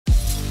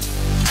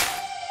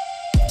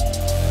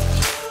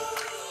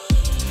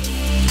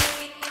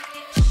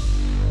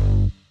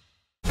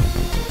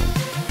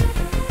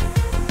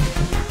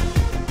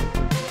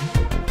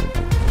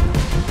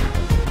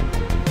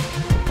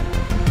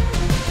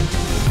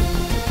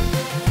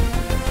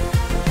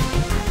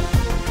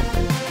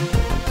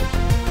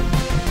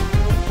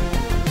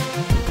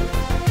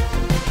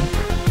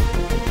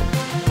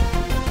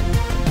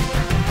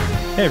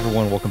Hey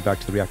everyone, welcome back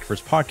to the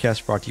Reactorverse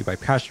podcast brought to you by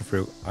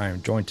Passionfruit. I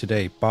am joined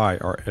today by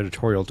our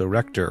editorial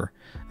director,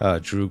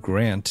 Drew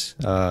Grant,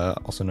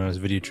 also known as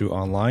Video Drew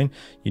Online.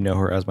 You know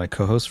her as my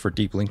co-host for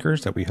Deep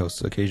Linkers that we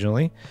host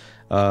occasionally.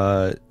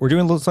 We're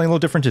doing something a little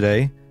different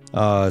today.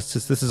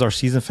 Since this is our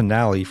season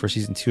finale for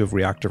season 2 of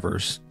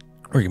Reactorverse,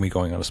 we're going to be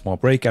going on a small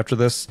break after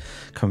this,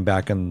 coming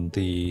back in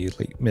the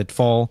late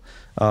mid-fall.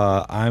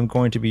 I'm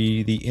going to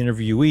be the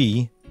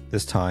interviewee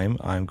this time.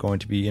 I'm going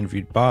to be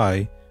interviewed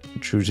by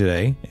Drew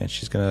today, and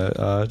she's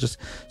gonna just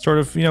sort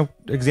of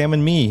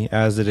examine me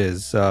as it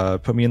is,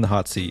 put me in the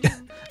hot seat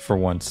for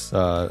once.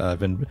 I've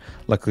been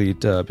luckily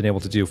been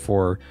able to do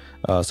for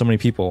so many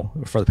people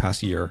for the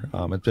past year.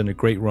 It's been a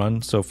great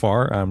run so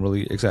far. I'm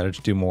really excited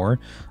to do more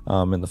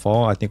in the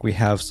fall. I think we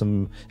have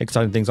some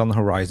exciting things on the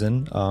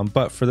horizon,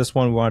 but for this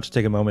one we wanted to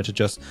take a moment to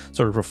just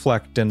sort of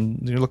reflect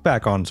and look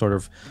back on sort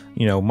of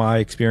my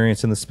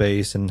experience in the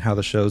space and how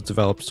the show's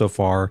developed so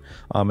far,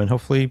 and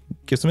hopefully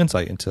give some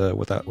insight into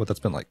what that's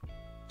been like.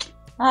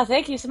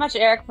 Thank you so much,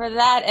 Eric, for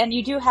that. And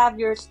you do have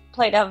your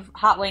plate of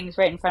hot wings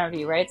right in front of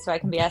you, right? So I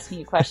can be asking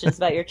you questions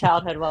about your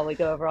childhood while we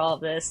go over all of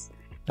this.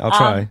 I'll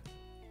try.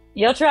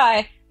 You'll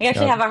try. We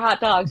actually have our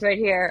hot dogs right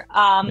here.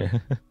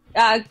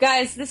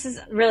 Guys, this is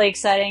really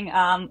exciting.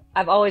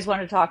 I've always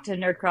wanted to talk to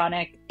Nerd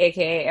Chronic,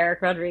 aka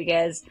Eric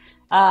Rodriguez,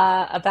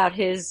 about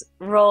his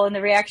role in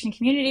the reaction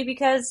community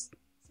because,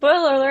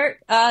 spoiler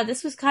alert,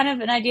 this was kind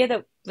of an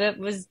idea that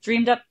was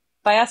dreamed up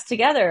by us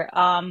together.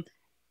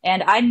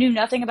 And I knew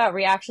nothing about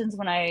reactions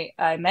when I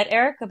met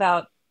Eric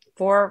about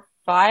 4 or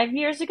 5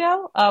 years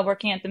ago,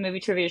 working at the Movie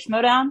Trivia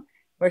Schmodown,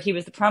 where he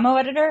was the promo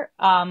editor.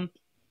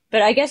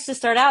 But I guess to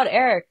start out,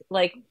 Eric,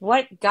 like,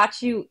 what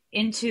got you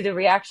into the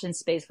reaction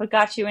space? What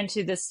got you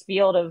into this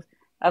field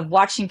of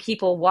watching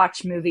people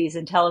watch movies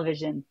and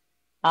television,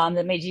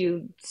 that made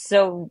you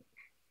so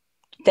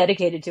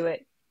dedicated to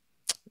it?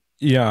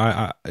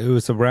 Yeah, it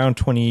was around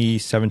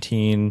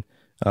 2017.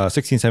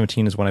 16,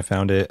 17 is when I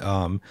found it.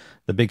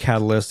 The big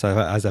catalyst,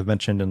 as I've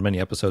mentioned in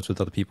many episodes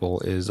with other people,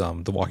 is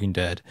The Walking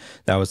Dead.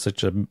 That was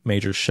such a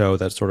major show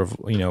that sort of,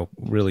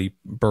 really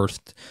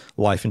birthed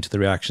life into the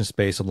reaction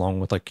space,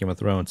 along with like Game of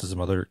Thrones and some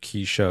other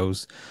key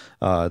shows.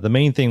 The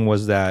main thing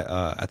was that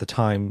at the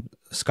time,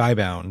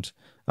 Skybound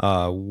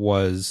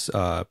was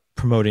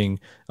promoting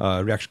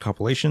reaction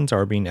compilations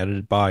are being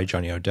edited by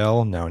Johnny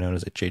Odell, now known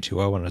as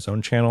J2O, on his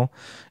own channel.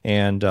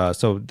 And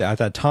so at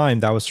that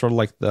time, that was sort of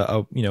like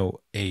a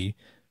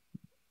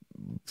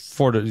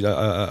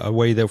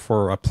way there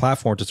for a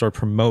platform to sort of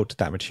promote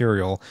that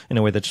material in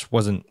a way that just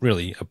wasn't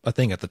really a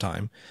thing at the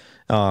time.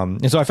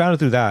 And so I found it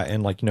through that,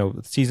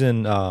 and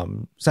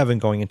season 7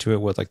 going into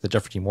it with like the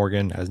Jeffrey D.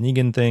 Morgan as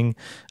Negan thing,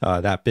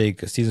 that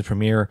big season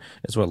premiere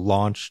is what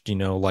launched,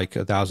 like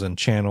 1,000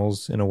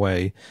 channels in a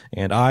way.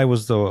 And I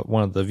was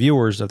one of the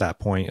viewers at that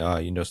point,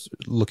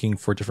 looking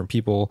for different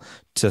people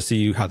to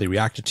see how they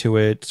reacted to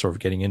it, sort of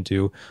getting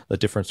into the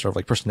different sort of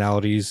like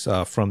personalities.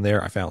 From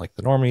there, I found like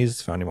the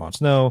normies, found Iman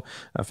Snow,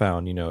 I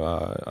found,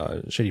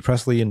 Shady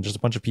Presley, and just a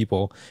bunch of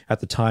people at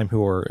the time who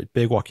were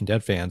big Walking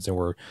Dead fans and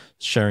were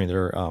sharing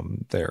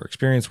their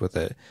experience with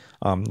it.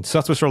 So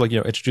that's what sort of like,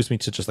 introduced me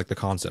to just like the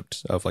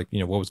concept of like,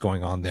 what was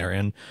going on there.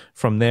 And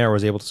from there I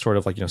was able to sort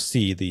of like,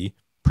 see the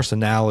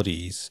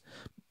personalities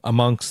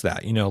amongst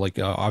that,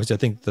 obviously I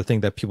think the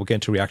thing that people get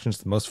into reactions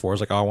the most for is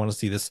like, oh, I want to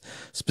see this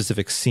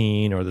specific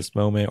scene or this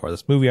moment or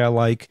this movie I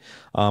like.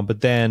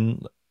 But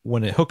then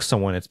when it hooks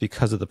someone, it's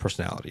because of the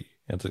personality,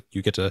 and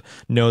you get to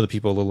know the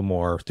people a little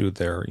more through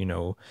their,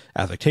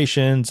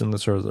 affectations and the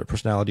sort of their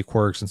personality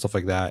quirks and stuff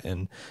like that.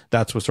 And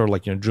that's what sort of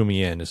like, drew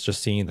me in, is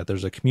just seeing that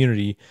there's a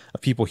community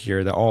of people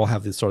here that all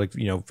have this sort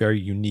of, very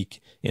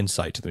unique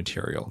insight to the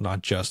material,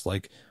 not just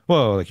like,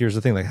 whoa, like here's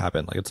the thing that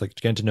happened. Like, it's like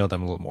getting to know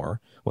them a little more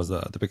was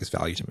the biggest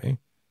value to me.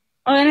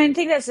 Oh, and I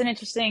think that's an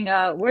interesting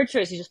word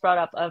choice you just brought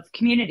up, of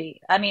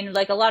community. I mean,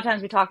 like, a lot of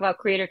times we talk about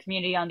creator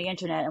community on the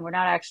internet, and we're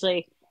not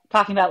actually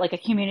talking about like a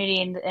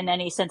community in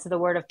any sense of the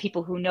word, of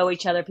people who know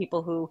each other,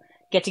 people who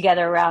get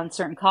together around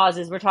certain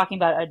causes. We're talking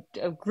about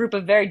a group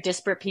of very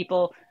disparate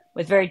people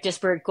with very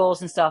disparate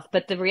goals and stuff.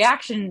 But the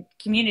reaction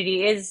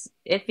community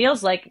it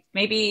feels like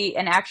maybe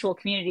an actual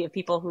community of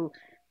people who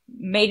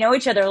may know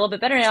each other a little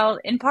bit better now,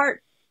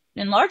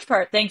 in large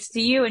part, thanks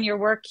to you and your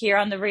work here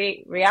on the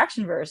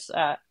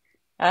Reactionverse.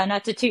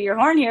 Not to toot your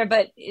horn here,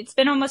 but it's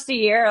been almost a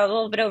year, a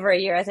little bit over a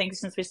year, I think,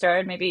 since we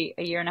started, maybe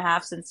a year and a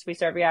half since we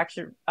started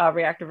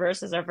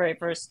Reactorverse as our very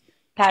first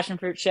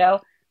Passionfruit show.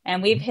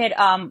 And we've hit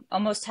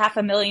almost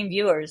 500,000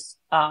 viewers.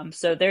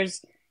 So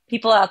there's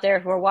people out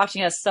there who are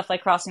watching us, stuff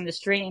like Crossing the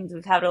Streams.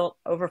 We've had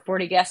over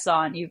 40 guests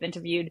on. You've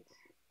interviewed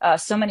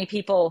so many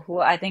people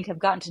who I think have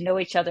gotten to know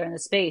each other in the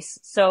space.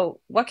 So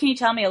what can you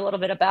tell me a little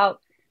bit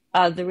about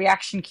the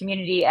reaction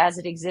community as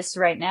it exists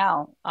right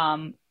now?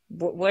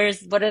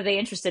 What are they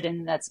interested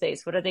in that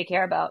space? What do they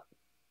care about?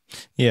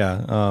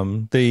 Yeah.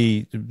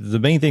 The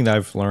main thing that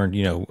I've learned,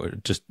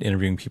 just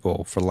interviewing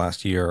people for the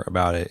last year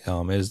about it,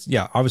 is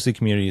yeah, obviously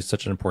community is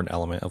such an important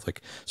element of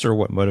like sort of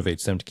what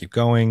motivates them to keep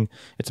going.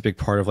 It's a big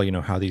part of like,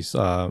 how these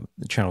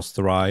channels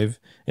thrive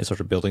is sort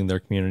of building their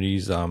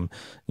communities.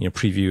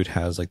 Previewed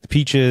has like the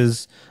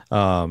Peaches,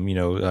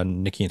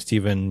 Nikki and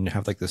Steven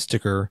have like the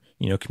sticker,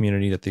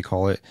 community that they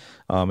call it.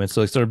 And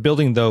so like sort of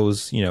building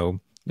those,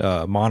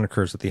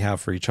 monikers that they have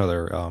for each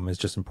other is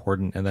just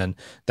important. And then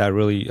that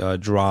really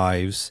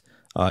drives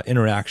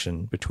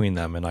interaction between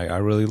them. And I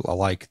really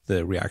like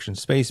the reaction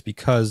space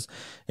because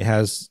it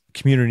has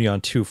community on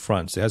two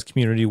fronts. It has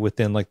community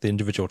within like the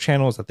individual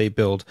channels that they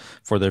build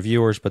for their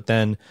viewers, but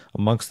then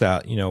amongst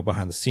that,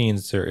 behind the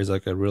scenes, there is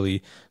like a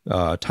really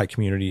tight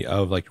community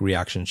of like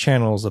reaction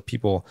channels that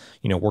people,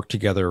 work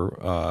together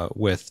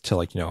with to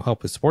like,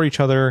 help support each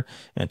other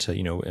and to,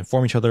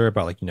 inform each other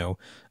about like,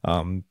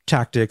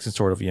 tactics and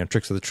sort of,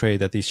 tricks of the trade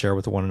that they share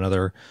with one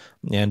another.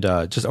 And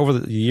just over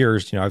the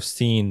years, I've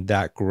seen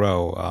that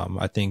grow.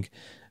 I think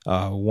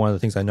one of the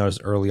things I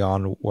noticed early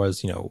on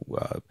was,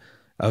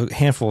 a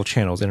handful of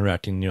channels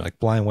interacting, like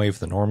Blind Wave,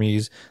 the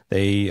Normies,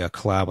 they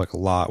collab like a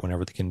lot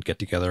whenever they can get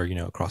together,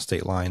 across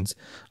state lines.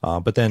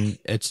 But then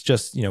it's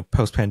just,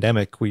 post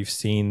pandemic, we've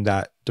seen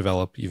that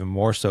develop even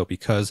more so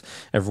because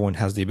everyone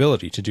has the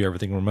ability to do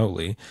everything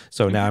remotely.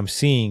 So now I'm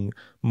seeing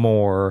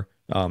more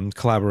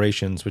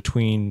collaborations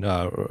between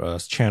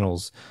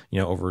channels,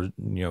 over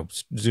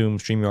Zoom,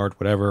 StreamYard,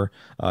 whatever,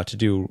 to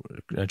do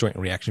joint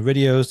reaction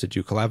videos, to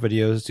do collab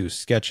videos, do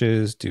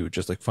sketches, do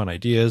just like fun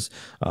ideas.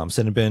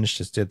 Cinebinge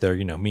just did their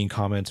mean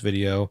comments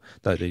video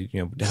that they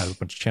had a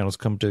bunch of channels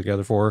come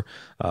together for.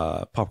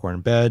 Popcorn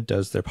in Bed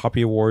does their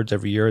Poppy Awards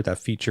every year that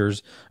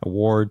features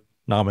award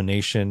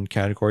nomination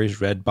categories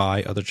read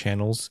by other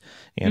channels.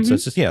 And so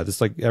it's just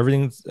this like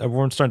everyone's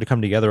starting to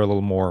come together a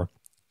little more.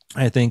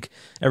 I think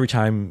every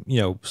time,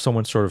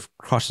 someone sort of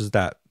crosses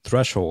that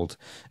threshold,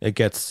 it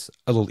gets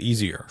a little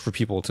easier for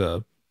people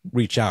to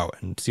reach out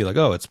and see like,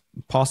 oh, it's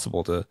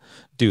possible to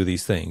do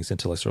these things and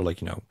to like sort of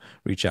like,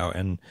 reach out.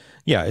 And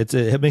yeah,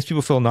 it makes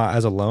people feel not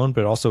as alone,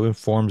 but it also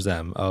informs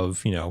them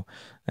of,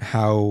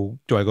 how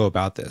do I go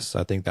about this?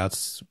 I think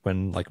that's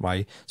when like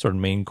my sort of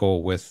main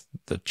goal with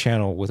the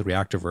channel with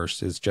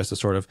Reactorverse is just to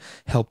sort of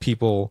help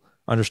people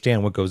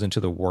understand what goes into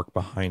the work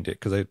behind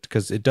it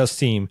because it does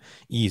seem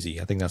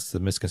easy. I think that's the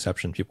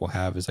misconception people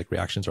have is like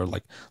reactions are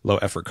like low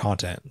effort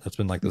content. That's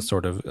been like the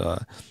sort of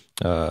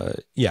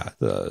the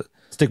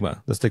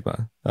stigma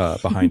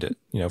behind it,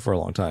 for a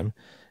long time.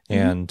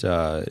 And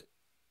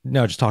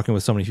no, just talking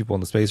with so many people in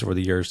the space over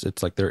the years,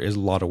 it's like there is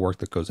a lot of work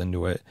that goes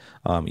into it.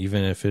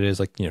 Even if it is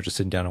like, just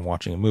sitting down and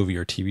watching a movie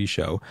or TV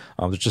show,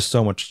 there's just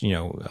so much,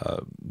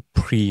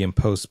 pre and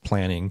post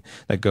planning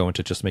that go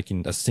into just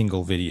making a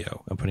single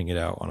video and putting it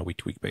out on a week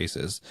to week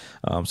basis.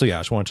 So yeah, I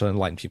just wanted to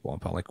enlighten people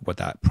upon like what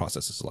that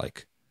process is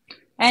like.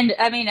 And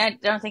I mean, I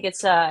don't think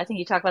I think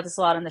you talk about this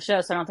a lot on the show,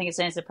 so I don't think it's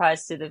any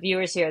surprise to the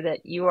viewers here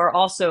that you are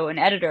also an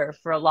editor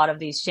for a lot of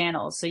these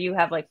channels. So you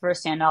have like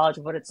firsthand knowledge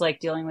of what it's like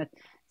dealing with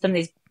some of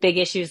these big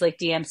issues like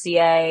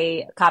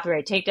DMCA,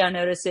 copyright takedown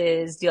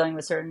notices, dealing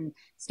with certain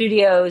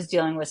studios,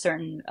 dealing with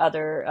certain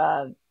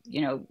other,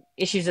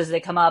 issues as they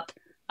come up.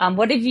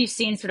 What have you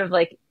seen sort of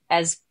like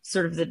as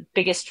sort of the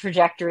biggest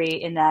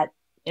trajectory in that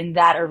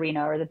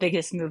arena or the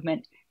biggest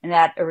movement in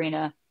that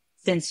arena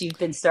since you've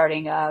been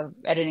starting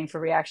editing for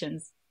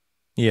reactions?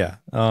 Yeah.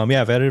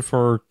 I've edited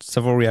for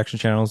several reaction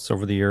channels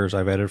over the years.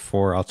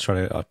 I'll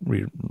try to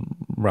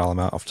rattle them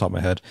out off the top of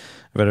my head.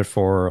 I've edited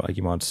for like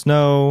Iman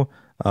Snow,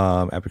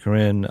 Epic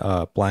Corinne,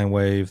 Blind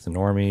Wave, The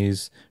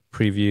Normies,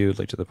 Previewed,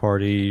 Late to the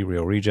Party,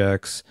 Real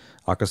Rejects,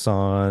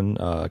 Akasan,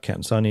 Kent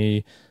and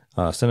Sunny,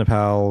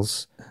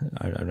 Cinepals.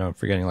 I know I'm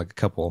forgetting like a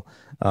couple.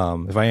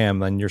 If I am,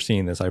 then you're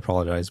seeing this. I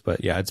apologize.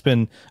 But yeah, it's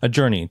been a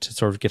journey to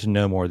sort of get to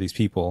know more of these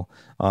people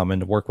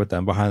and to work with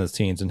them behind the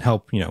scenes and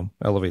help,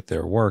 elevate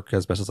their work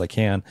as best as I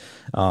can.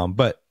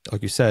 But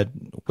like you said,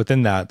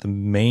 within that, the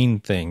main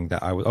thing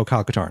that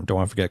Kyle Katarn. Don't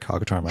want to forget Kyle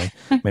Katarn,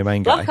 my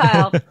main guy. Love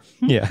Kyle.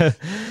 Yeah.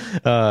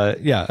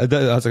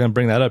 I was going to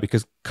bring that up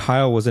because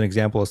Kyle was an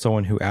example of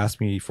someone who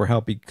asked me for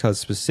help because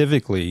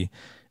specifically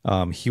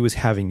he was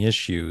having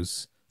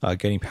issues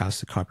getting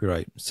past the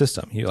copyright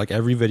system. He like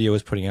every video he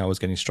was putting out was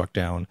getting struck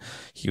down.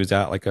 He was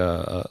at like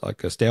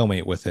a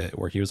stalemate with it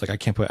where he was like, I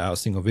can't put out a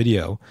single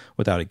video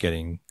without it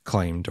getting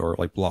claimed or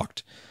like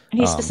blocked.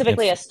 And he's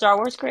specifically a Star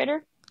Wars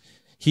creator?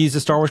 He's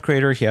a Star Wars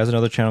creator. He has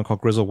another channel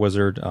called Grizzle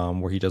Wizard,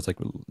 where he does like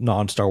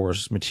non-Star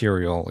Wars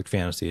material, like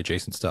fantasy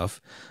adjacent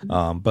stuff.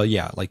 But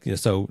yeah, like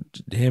so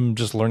him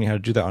just learning how to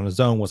do that on his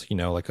own was,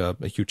 like a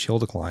huge hill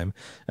to climb.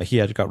 He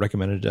had got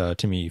recommended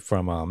to me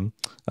from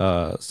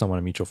someone,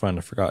 a mutual friend.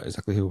 I forgot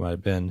exactly who it might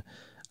have been.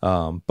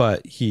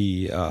 But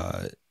he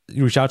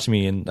reached out to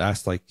me and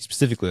asked like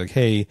specifically like,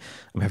 hey,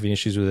 I'm having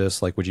issues with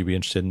this. Like, would you be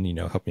interested in,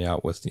 helping me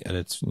out with the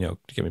edits, to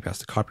get me past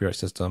the copyright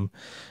system?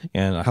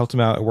 And I helped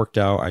him out. It worked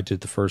out. I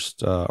did the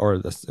first or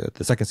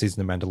the second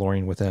season of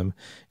Mandalorian with him.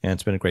 And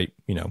it's been a great,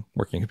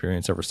 working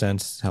experience ever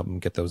since, helping him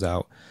get those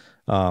out.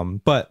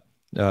 But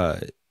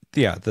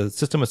yeah, the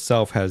system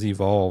itself has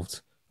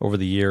evolved over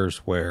the years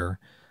where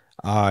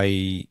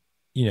I,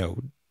 you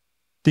know,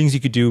 things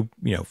you could do,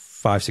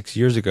 5, 6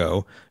 years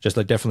ago, just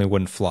like definitely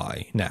wouldn't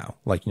fly now.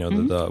 Like,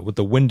 Hmm. with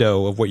the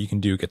window of what you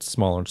can do gets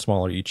smaller and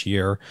smaller each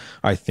year.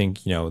 I think,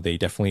 they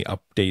definitely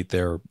update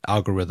their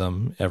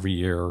algorithm every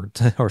year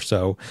or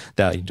so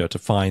that, to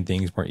find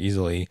things more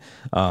easily.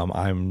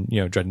 I'm,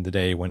 dreading the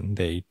day when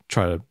they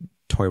try to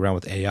toy around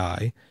with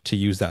AI to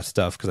use that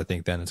stuff because I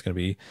think then it's going to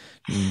be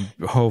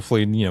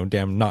hopefully,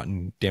 damn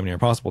near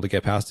impossible to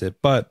get past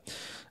it. But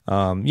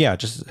yeah,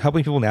 just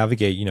helping people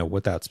navigate,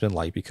 what that's been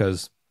like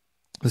because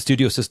the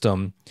studio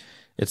system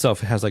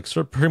itself has like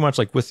sort of pretty much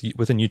like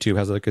within YouTube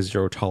has like a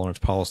zero tolerance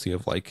policy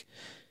of like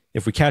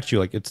if we catch you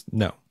like it's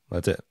no,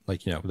 that's it.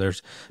 Like,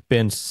 there's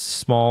been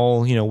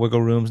small,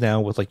 wiggle rooms now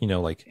with like,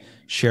 like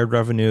shared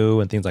revenue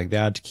and things like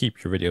that to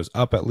keep your videos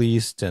up at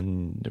least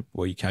and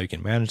well how you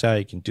can manage that,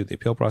 you can do the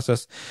appeal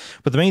process.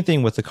 But the main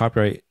thing with the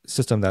copyright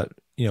system that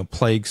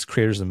plagues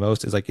creators the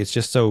most is like it's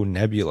just so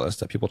nebulous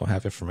that people don't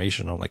have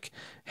information on like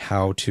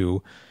how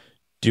to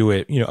do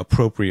it,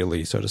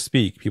 appropriately, so to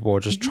speak. People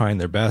are just Hmm. trying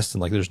their best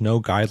and like there's no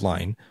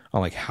guideline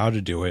on like how to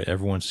do it.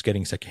 Everyone's just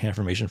getting secondhand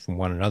information from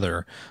one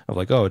another of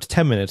like, oh, it's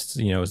 10 minutes,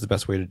 is the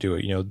best way to do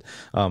it.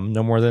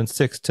 No more than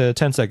 6 to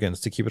 10 seconds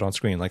to keep it on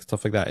screen, like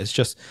stuff like that. It's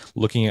just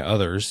looking at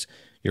others,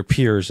 your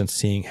peers, and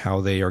seeing how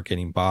they are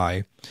getting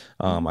by.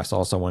 Hmm. I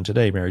saw someone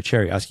today, Mary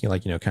Cherry, asking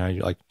like, can I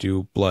like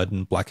do blood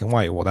in black and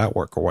white? Will that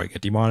work? Or will I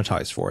get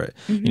demonetized for it?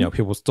 Hmm.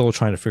 People still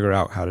trying to figure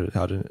out how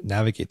to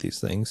navigate these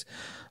things.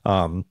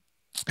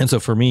 And so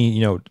for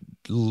me,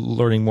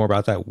 learning more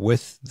about that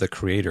with the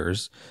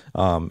creators,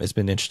 it's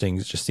been interesting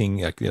just seeing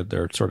like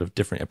their sort of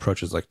different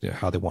approaches, like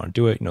how they want to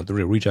do it. The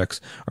Real Rejects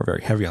are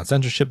very heavy on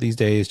censorship these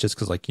days, just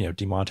because like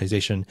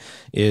demonetization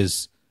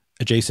is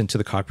adjacent to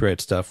the copyright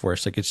stuff, where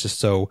it's like it's just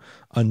so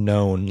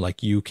unknown.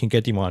 Like you can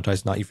get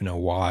demonetized, not even know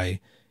why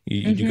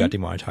you got Hmm.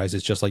 demonetized.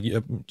 It's just like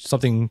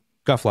something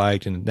got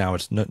flagged and now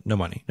it's no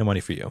money, no money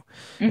for you.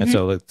 And Hmm.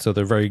 so so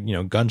they're very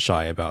gun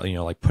shy about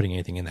like putting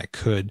anything in that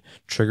could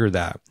trigger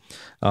that.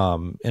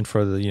 And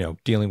for the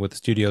dealing with the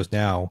studios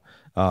now,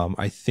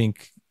 I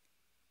think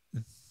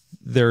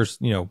there's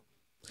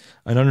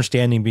an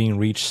understanding being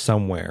reached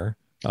somewhere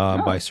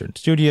by Oh. certain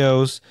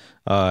studios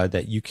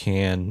that you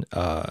can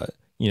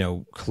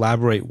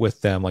collaborate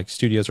with them. Like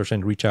studios are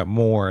trying to reach out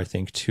more, I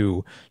think,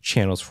 to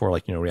channels for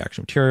like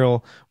reaction material,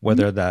 Hmm.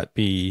 whether that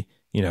be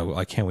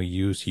like can we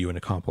use you in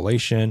a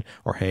compilation,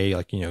 or hey,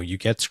 like you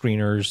get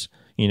screeners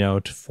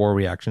for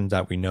reactions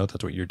that we know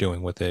that's what you're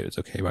doing with it, it's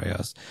okay by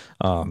us.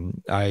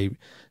 I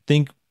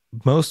think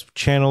most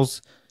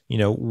channels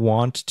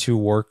want to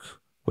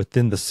work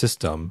within the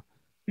system.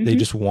 They Hmm.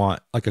 just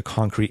want like a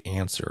concrete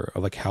answer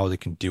of like how they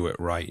can do it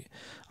right.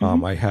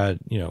 Hmm. I had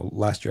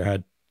last year I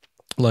had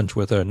lunch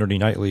with a Nerdy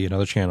Nightly,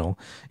 another channel,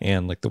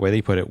 and like the way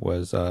they put it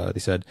was, they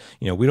said,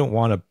 we don't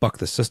want to buck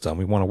the system,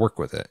 we want to work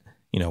with it.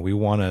 We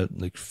want to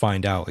like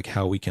find out like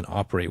how we can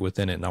operate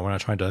within it. Now we're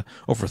not trying to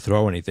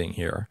overthrow anything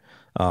here.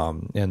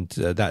 And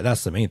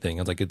that's the main thing.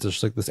 It's like it's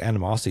just like this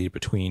animosity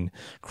between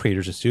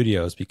creators and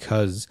studios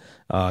because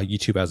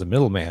YouTube as a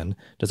middleman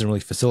doesn't really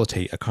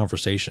facilitate a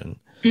conversation.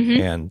 Hmm.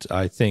 And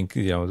I think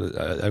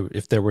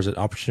if there was an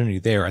opportunity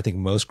there, I think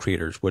most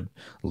creators would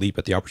leap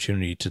at the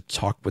opportunity to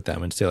talk with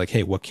them and say like,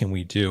 hey, what can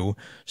we do?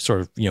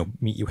 Sort of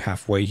meet you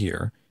halfway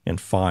here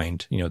and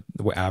find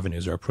what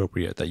avenues are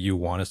appropriate that you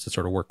want us to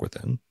sort of work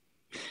within.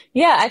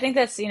 Yeah, I think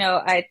that's,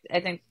 I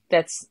think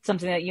that's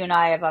something that you and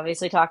I have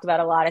obviously talked about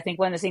a lot. I think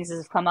one of the things that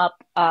has come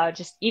up,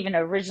 just even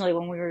originally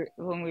when we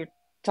were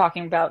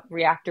talking about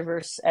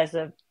Reactorverse as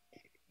a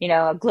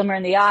glimmer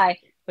in the eye,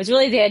 was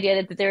really the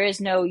idea that there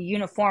is no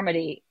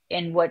uniformity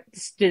in what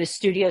the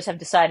studios have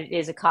decided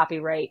is a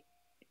copyright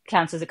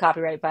counts as a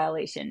copyright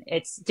violation.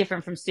 It's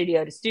different from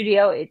studio to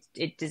studio.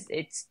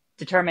 It's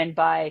determined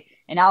by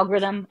an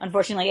algorithm.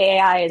 Unfortunately,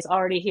 AI is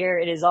already here.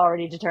 It is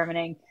already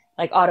determining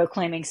like auto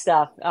claiming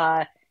stuff.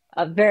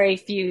 Very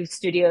few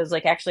studios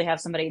like actually have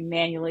somebody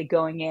manually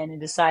going in and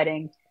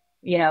deciding,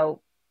 you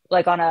know,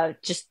 like on a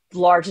just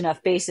large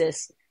enough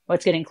basis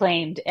what's getting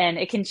claimed, and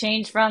it can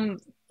change from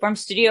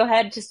studio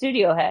head to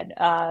studio head.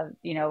 I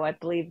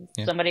believe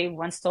Yeah. somebody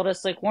once told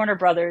us like Warner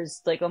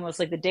Brothers, like almost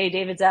like the day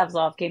David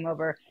Zaslav came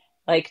over,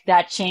 like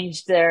that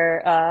changed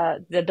their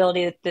the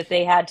ability that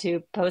they had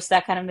to post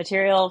that kind of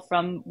material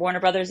from Warner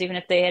Brothers, even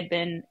if they had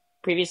been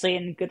previously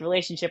in good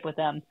relationship with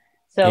them.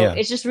 So Yeah.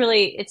 it's just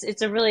really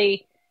it's a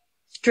really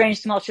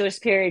strange tumultuous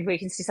period where you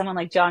can see someone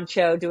like John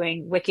Cho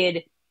doing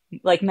wicked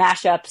like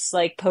mashups,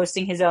 like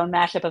posting his own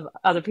mashup of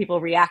other people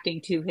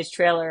reacting to his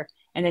trailer,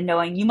 and then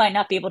knowing you might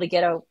not be able to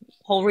get a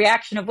whole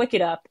reaction of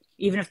Wicked up,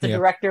 even if the Yeah.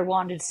 director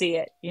wanted to see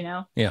it.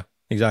 Yeah.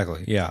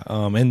 Exactly. Yeah.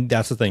 And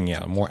that's the thing.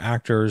 Yeah. More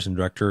actors and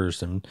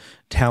directors and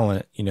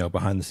talent,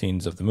 behind the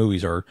scenes of the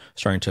movies are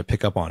starting to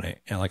pick up on it.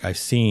 And like I've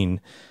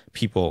seen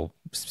people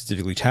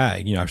specifically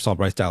tag, I saw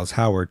Bryce Dallas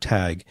Howard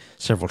tag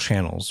several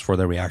channels for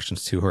their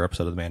reactions to her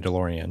episode of The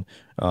Mandalorian,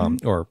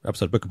 or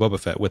episode of Book of Boba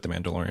Fett with The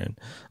Mandalorian,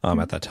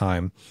 Mhm. at that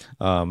time.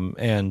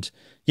 And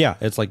yeah,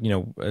 it's like,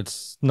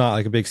 it's not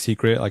like a big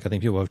secret. Like I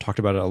think people have talked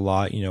about it a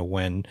lot,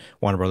 when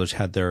Warner Brothers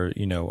had their,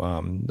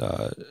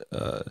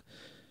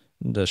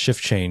 the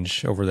shift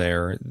change over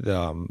there,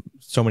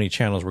 so many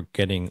channels were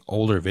getting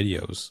older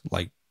videos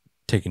like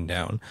taken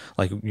down,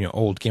 like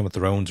old Game of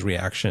Thrones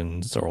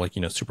reactions, or like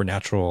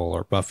Supernatural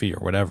or Buffy or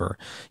whatever,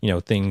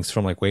 things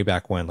from like way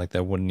back when, like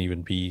that wouldn't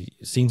even be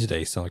seen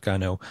today. So like I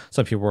know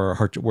some people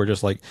were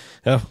just like,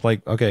 oh,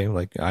 like okay,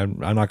 like I'm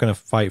not gonna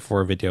fight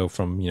for a video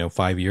from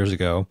 5 years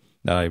ago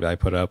that I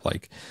put up.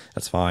 Like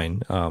that's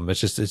fine. It's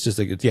just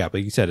like yeah,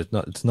 but you said it's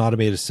not a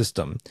automated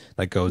system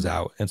that goes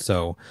out, and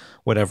so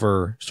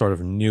whatever sort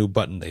of new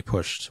button they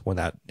pushed when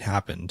that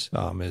happened,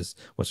 is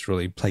what's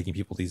really plaguing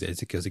people these days.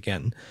 Because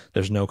again,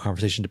 there's no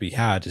conversation to be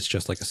had. It's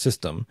just like a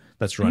system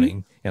that's Mhm.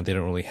 running, and they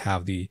don't really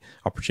have the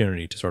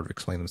opportunity to sort of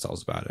explain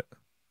themselves about it.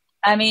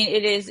 I mean,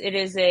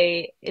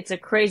 it's a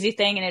crazy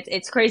thing, and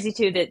it's crazy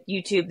too that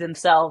YouTube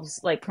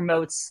themselves like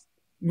promotes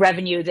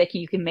revenue that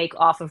you can make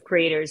off of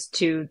creators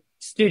to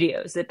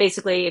studios. That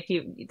basically, if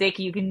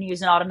you can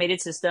use an automated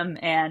system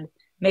and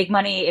make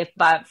money if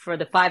by for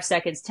the 5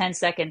 seconds, 10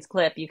 seconds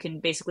clip, you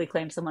can basically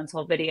claim someone's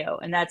whole video,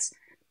 and that's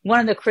one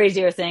of the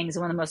crazier things,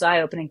 one of the most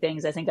eye-opening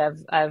things I think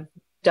I've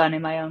done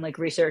in my own like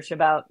research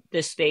about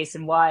this space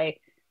and why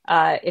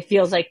it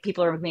feels like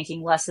people are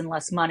making less and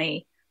less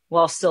money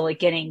while still like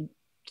getting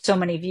so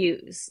many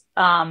views.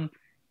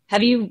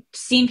 Have you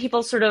seen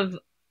people sort of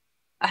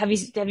have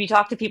you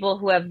talked to people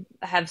who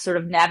have sort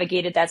of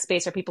navigated that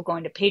space? Are people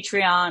going to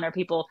Patreon? Are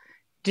people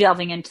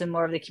delving into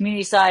more of the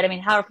community side? I mean,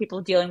 how are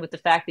people dealing with the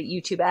fact that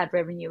YouTube ad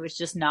revenue is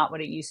just not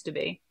what it used to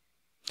be?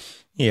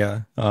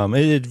 Yeah,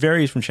 it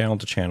varies from channel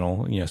to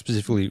channel,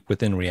 specifically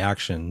within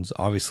reactions.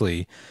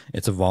 Obviously,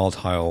 it's a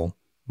volatile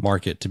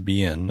market to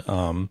be in.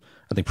 I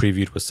think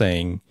Previewed was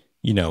saying,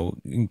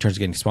 in terms of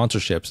getting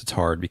sponsorships, it's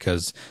hard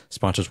because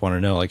sponsors want to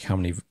know like how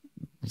many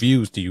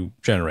views do you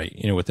generate,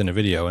 within a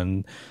video,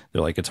 and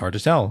they're like, it's hard to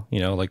tell,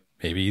 like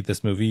maybe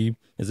this movie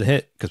is a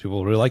hit because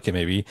people really like it.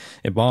 Maybe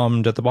it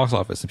bombed at the box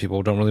office and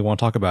people don't really want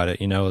to talk about it.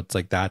 It's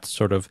like that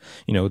sort of,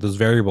 those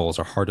variables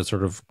are hard to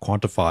sort of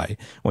quantify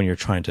when you're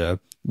trying to,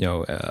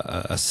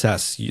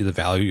 assess the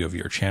value of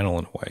your channel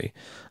in a way,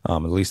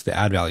 at least the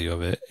ad value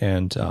of it.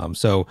 And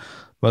so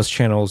most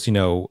channels,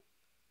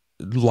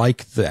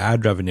 like the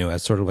ad revenue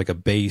as sort of like a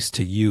base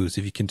to use.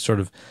 If you can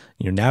sort of,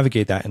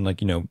 navigate that and like,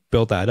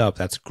 build that up,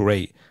 that's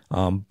great.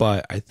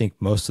 But I think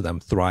most of them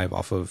thrive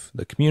off of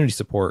the community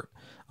support,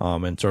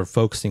 and sort of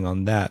focusing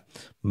on that.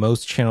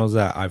 Most channels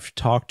that I've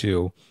talked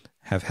to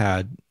have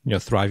had,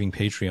 thriving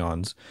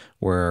Patreons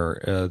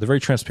where they're very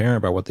transparent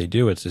about what they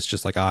do. It's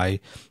just like, I,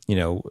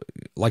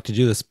 like to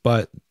do this,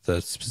 but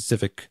the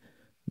specific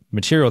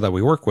material that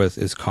we work with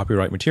is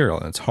copyright material,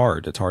 and it's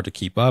hard to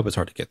keep up, it's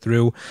hard to get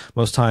through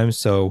most times.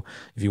 So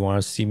if you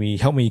want to see me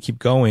help me keep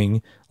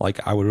going,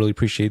 like I would really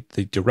appreciate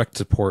the direct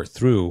support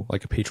through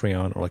like a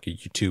Patreon or like a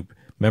YouTube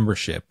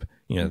membership,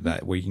 Mhm.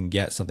 that where you can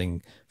get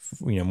something,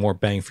 more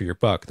bang for your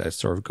buck that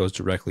sort of goes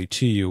directly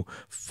to you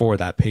for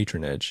that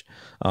patronage.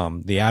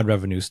 The ad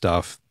revenue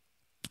stuff,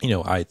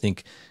 I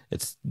think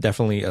it's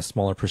definitely a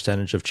smaller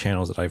percentage of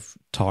channels that I've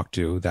talked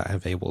to that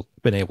have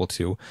been able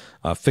to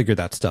figure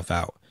that stuff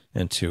out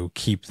and to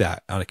keep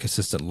that on a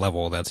consistent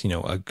level. That's,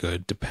 a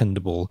good,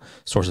 dependable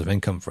source of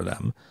income for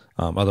them.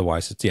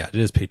 Otherwise, it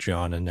is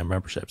Patreon and their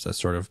memberships that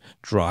sort of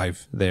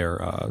drive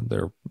their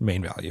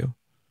main value.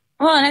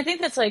 Well, and I think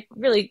that's like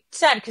really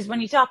sad because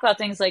when you talk about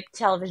things like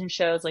television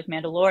shows like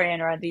Mandalorian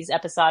or these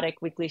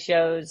episodic weekly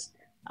shows,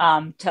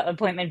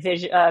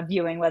 to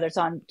viewing, whether it's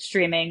on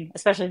streaming,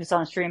 especially if it's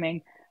on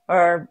streaming,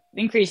 or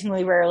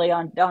increasingly rarely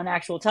on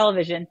actual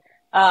television,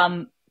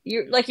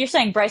 you're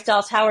saying Bryce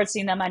Dallas Howard's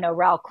seen them. I know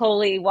Raul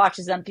Coley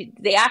watches them,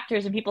 the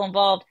actors and people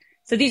involved.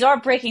 So these are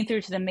breaking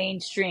through to the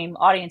mainstream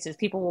audiences.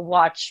 People will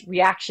watch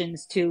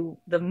reactions to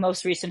the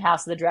most recent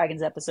House of the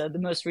Dragons episode, the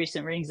most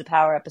recent Rings of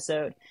Power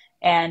episode,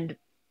 and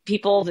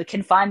people that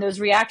can find those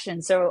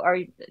reactions. So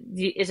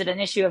is it an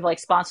issue of like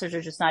sponsors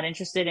are just not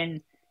interested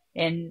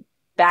in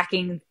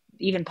backing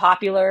even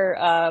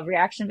popular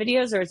reaction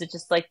videos, or is it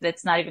just like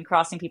that's not even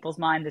crossing people's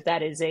mind that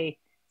that is a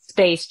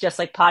space, just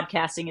like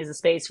podcasting is a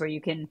space where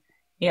you can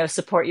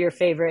support your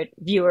favorite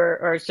viewer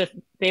or just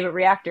favorite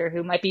reactor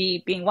who might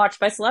be being watched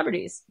by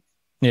celebrities?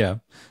 Yeah.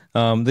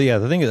 The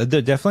thing is,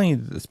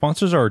 the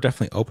sponsors are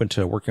definitely open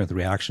to working with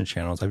reaction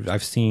channels.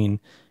 I've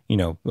seen,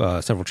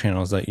 several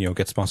channels that,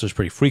 get sponsors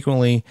pretty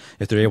frequently.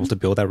 If they're able Mhm. to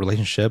build that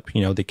relationship,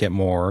 they get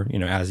more,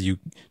 as you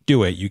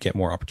do it, you get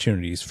more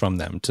opportunities from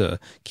them to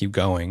keep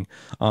going.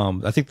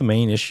 I think the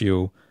main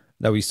issue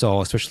that we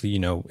saw, especially,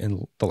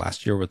 in the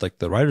last year with like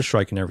the writer's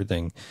strike and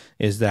everything,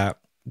 is that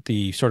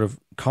the sort of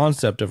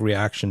concept of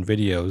reaction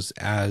videos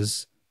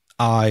as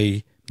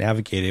eye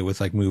navigate it with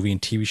like movie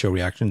and TV show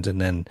reactions, and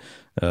then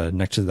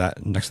next to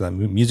that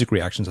music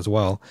reactions as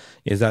well,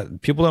 is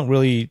that people don't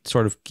really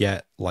sort of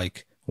get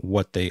like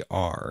what they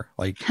are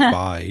like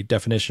by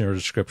definition or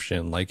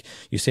description. Like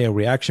you say a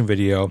reaction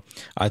video,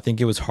 I think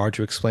it was hard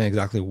to explain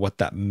exactly what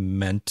that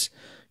meant,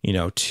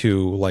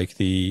 to like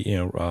the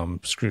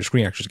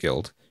Screen Actors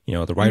Guild,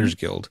 the Writers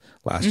Guild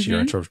last year,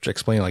 and sort of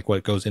explain like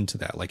what goes into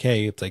that. Like,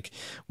 hey, it's like,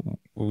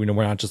 we're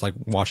not just like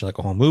watching like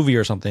a whole movie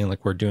or something.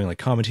 Like we're doing like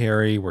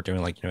commentary, we're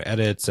doing like,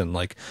 edits and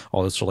like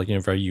all this sort of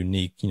like, very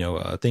unique,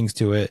 things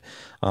to it.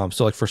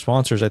 So like for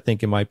sponsors, I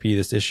think it might be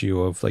this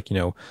issue of like,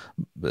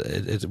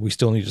 we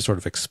still need to sort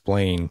of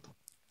explain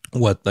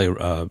what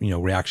the,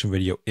 reaction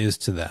video is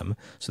to them,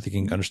 so they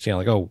can understand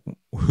like, oh,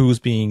 who's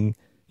being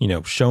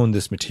shown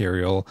this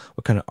material,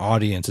 what kind of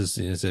audience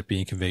is it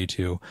being conveyed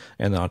to,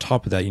 and then on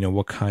top of that,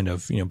 what kind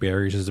of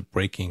barriers is it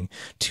breaking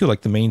to like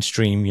the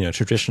mainstream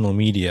traditional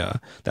media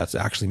that's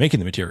actually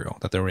making the material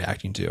that they're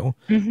reacting to.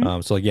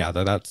 So like, yeah,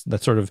 that's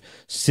sort of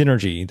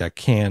synergy that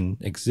can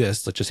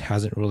exist, that just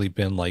hasn't really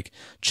been like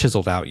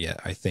chiseled out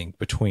yet, I think,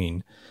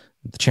 between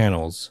the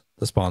channels,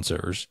 the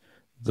sponsors,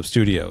 the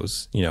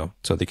studios,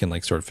 so they can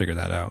like sort of figure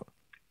that out.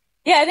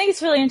 Yeah, I think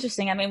it's really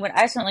interesting. I mean, when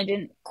I certainly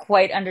didn't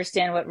quite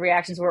understand what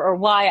reactions were, or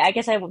why. I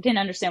guess I didn't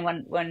understand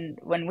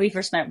when we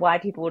first met why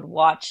people would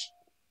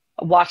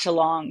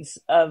watch-alongs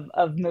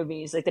of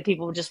movies, like that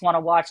people would just want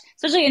to watch,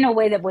 especially in a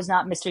way that was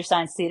not Mystery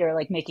Science Theater,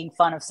 like making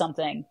fun of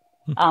something.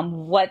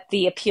 What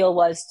the appeal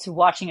was to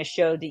watching a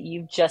show that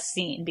you've just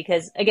seen,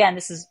 because again,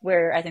 this is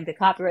where I think the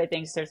copyright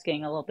thing starts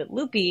getting a little bit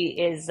loopy.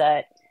 Is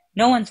that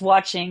no one's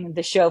watching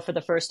the show for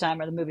the first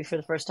time or the movie for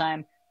the first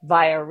time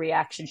via a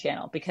reaction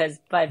channel, because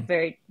by the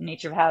very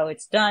nature of how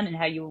it's done and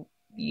how you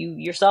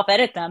yourself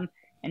edit them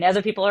and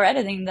other people are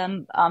editing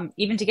them,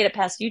 even to get it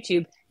past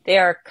YouTube, they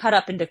are cut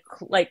up into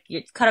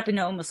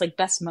almost like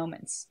best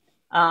moments.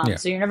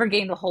 So you're never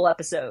getting the whole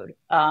episode,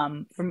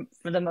 for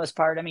the most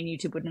part. I mean,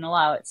 YouTube wouldn't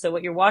allow it. So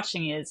what you're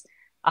watching is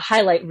a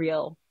highlight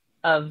reel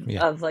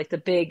of like the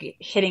big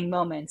hitting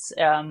moments.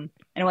 And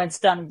when it's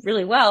done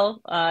really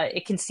well,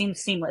 it can seem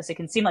seamless. It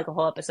can seem like a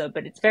whole episode,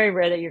 but it's very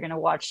rare that you're going to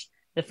watch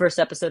the first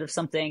episode of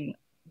something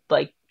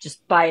like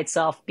just by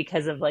itself,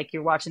 because of like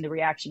you're watching the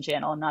reaction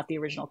channel and not the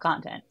original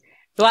content.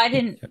 So I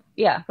didn't.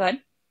 Yeah, go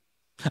ahead.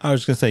 I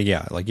was gonna say,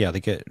 yeah, like, yeah,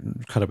 they get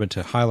cut up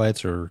into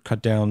highlights or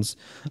cut downs.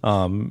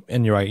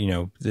 And you're right,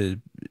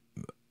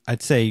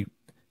 I'd say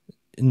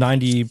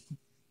 90%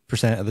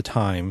 of the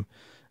time,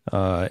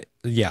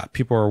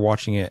 people are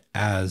watching it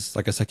as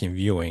like a second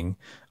viewing,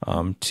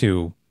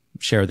 to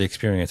share the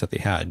experience that they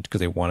had,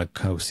 because they want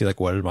to kind of see like,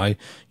 what did my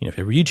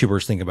favorite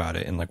YouTubers think about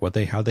it, and like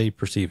how they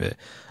perceive it.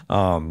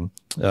 I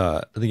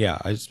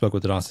spoke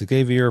with Adonis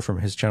Xavier from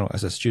his channel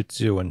SS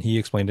Jutsu, and he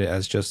explained it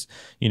as just,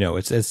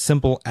 it's as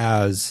simple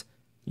as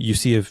you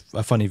see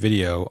a funny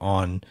video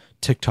on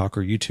TikTok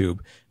or YouTube,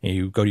 and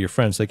you go to your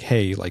friends like,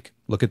 hey, like,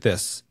 look at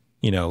this,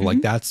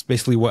 like that's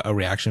basically what a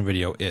reaction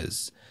video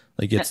is.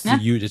 Like it's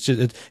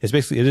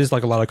basically, it is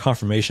like a lot of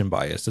confirmation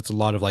bias. It's a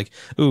lot of like,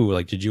 ooh,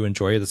 like, did you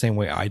enjoy it the same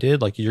way I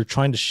did? Like you're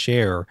trying to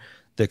share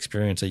the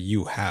experience that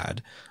you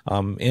had.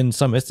 In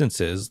some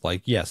instances,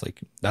 like, yes,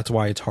 like that's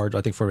why it's hard,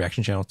 I think, for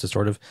reaction channels to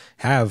sort of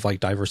have like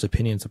diverse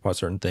opinions about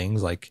certain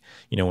things. Like,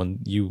 when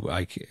you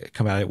like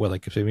come at it with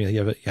like, maybe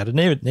you had a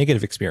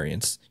negative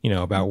experience,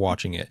 about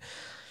watching it.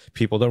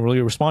 People don't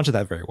really respond to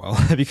that very well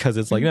because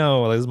it's like,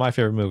 no, this is my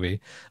favorite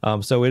movie.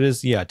 So it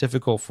is,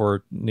 difficult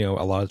for,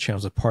 a lot of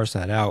channels to parse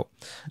that out.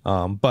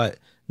 But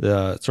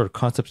the sort of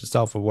concept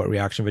itself of what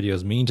reaction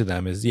videos mean to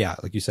them is,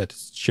 like you said,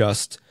 it's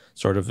just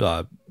sort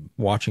of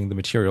watching the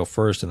material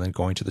first and then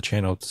going to the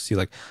channel to see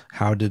like,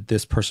 how did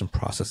this person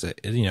process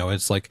it?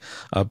 It's like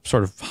a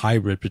sort of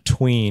hybrid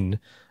between,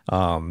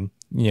 having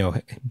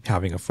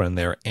a friend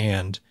there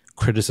and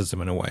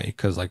criticism in a way,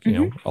 because like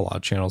a lot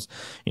of channels,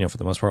 for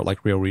the most part,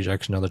 like Real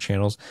Rejects and other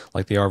channels,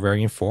 like they are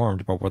very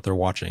informed about what they're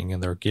watching,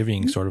 and they're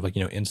giving sort of like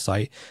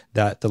insight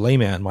that the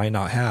layman might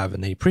not have,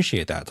 and they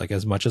appreciate that, like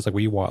as much as like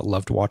we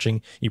loved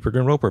watching Ebert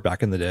and Roper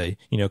back in the day,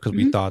 because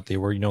we thought they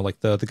were like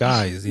the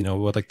guys,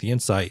 with like the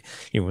insight,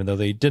 even though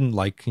they didn't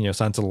like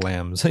Silence of the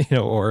Lambs,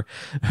 or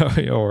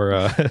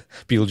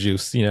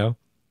Beetlejuice.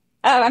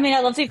 Oh, I mean, I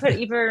love to put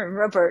Ebert and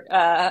Roper,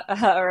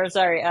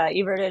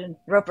 Ebert and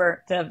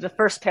Roper, the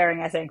first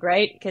pairing, I think,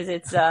 right? Because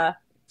it's the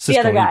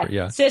other guy,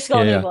 Siskel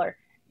and Ebert.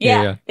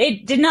 Yeah. They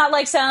did not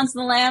like Silence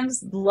of the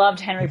Lambs. Loved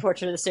Henry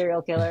Portrait of the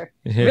Serial Killer.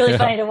 Really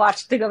funny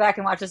to go back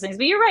and watch those things.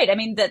 But you're right. I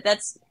mean,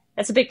 that's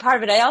a big part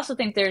of it. I also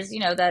think there's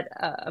that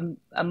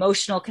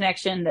emotional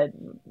connection that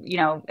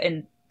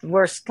in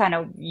worst kind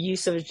of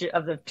use of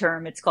the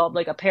term, it's called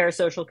like a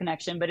parasocial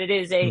connection, but it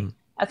is a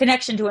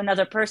connection to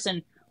another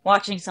person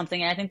watching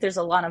something. And I think there's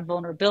a lot of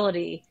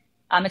vulnerability.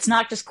 It's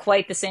not just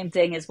quite the same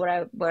thing as what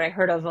I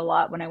heard of a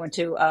lot when I went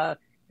to a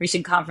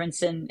recent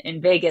conference in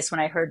Vegas,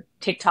 when I heard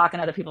TikTok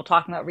and other people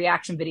talking about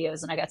reaction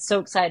videos, and I got so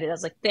excited. I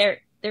was like,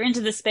 they're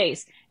into this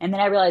space. And then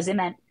I realized they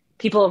meant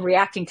people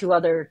reacting to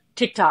other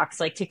TikToks,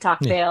 like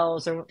TikTok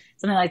fails or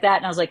something like that.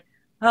 And I was like,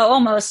 oh,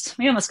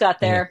 we almost got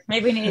there.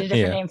 Maybe we need a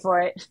different name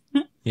for it.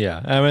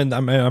 Yeah, I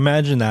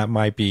imagine that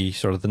might be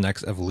sort of the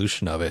next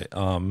evolution of it.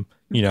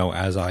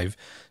 As I've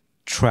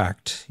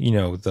tracked,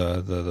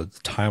 the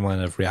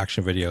timeline of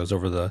reaction videos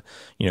over the,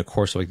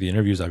 course of like the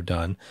interviews I've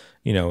done,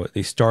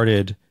 they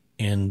started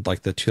in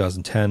like the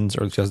 2010s,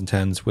 early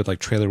 2010s with like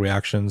trailer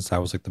reactions.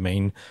 That was like the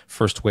main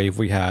first wave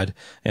we had.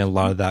 And a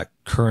lot of that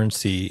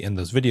currency in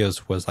those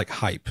videos was like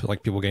hype,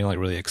 like people getting like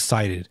really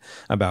excited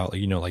about,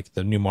 like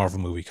the new Marvel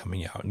movie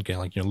coming out and getting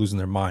like, losing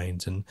their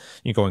minds and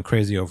going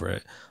crazy over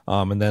it.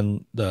 And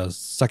then the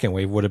second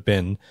wave would have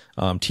been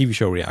TV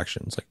show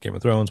reactions like Game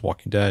of Thrones,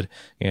 Walking Dead,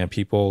 and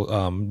people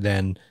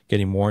then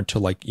getting more into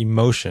like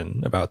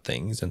emotion about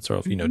things and sort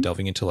of, Hmm.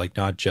 delving into like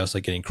not just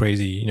like getting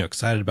crazy,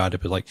 excited about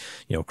it, but like,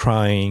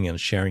 crying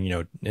and sharing,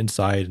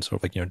 insight and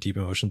sort of like, deep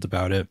emotions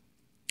about it.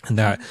 And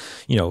that,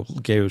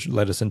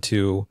 led us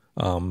into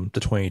the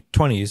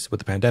 2020s with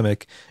the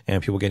pandemic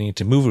and people getting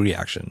into movie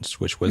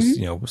reactions, which was,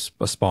 Hmm.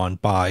 spawned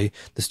by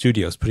the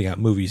studios putting out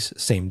movies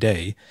same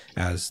day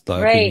as the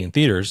being Right. in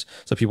theaters.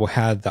 So people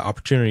had the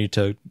opportunity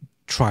to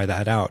try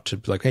that out to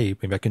be like, hey,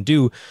 maybe I can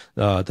do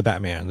the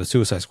Batman, the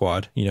Suicide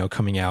Squad,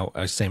 coming out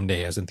same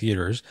day as in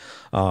theaters.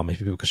 Maybe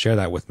people could share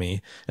that with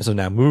me. And so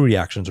now movie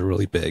reactions are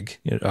really big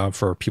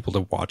for people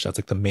to watch. That's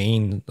like the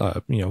main,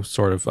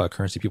 sort of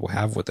currency people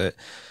have with it.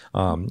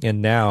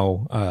 And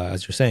now,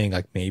 as you're saying,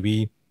 like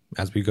maybe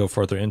as we go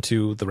further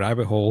into the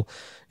rabbit hole,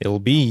 it'll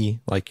be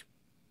like,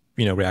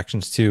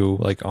 reactions to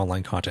like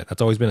online content.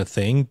 That's always been a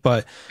thing,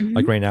 but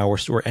like Hmm. right now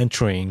we're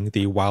entering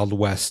the Wild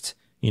West,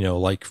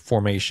 like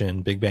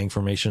formation, Big Bang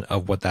formation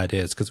of what that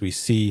is, because we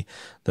see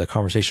the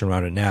conversation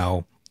around it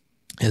now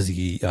is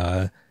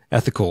the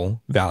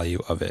ethical value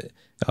of it,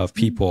 of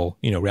people,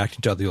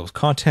 reacting to other people's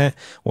content.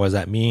 What does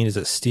that mean? Is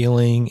it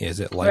stealing? Is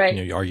it like,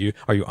 Right. are you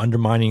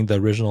undermining the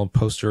original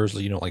posters,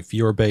 like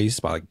viewer base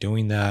by like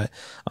doing that?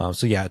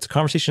 So yeah, it's a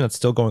conversation that's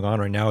still going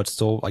on right now. It's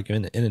still like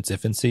in its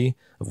infancy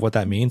of what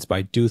that means, but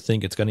I do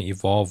think it's going to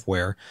evolve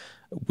where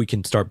we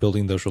can start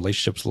building those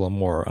relationships a little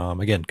more.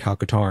 Again, Kyle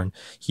Katarn,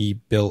 he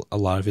built a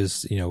lot of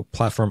his,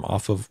 platform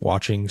off of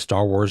watching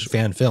Star Wars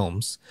fan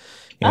films,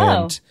 Oh.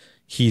 and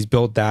he's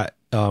built that,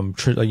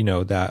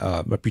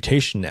 that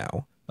reputation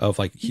now of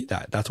like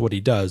that's what he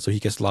does. So he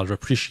gets a lot of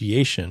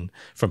appreciation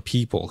from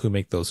people who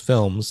make those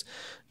films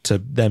to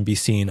then be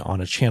seen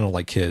on a channel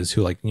like his,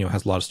 who like,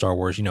 has a lot of Star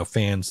Wars,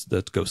 fans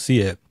that go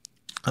see it.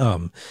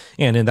 And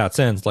in that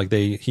sense, like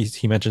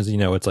he mentions,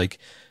 it's like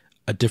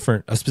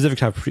a specific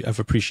type of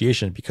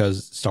appreciation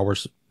because Star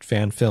Wars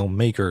fan film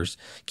makers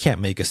can't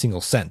make a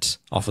single cent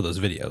off of those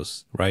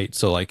videos, right?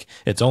 So like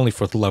it's only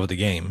for the love of the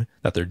game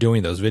that they're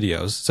doing those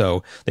videos.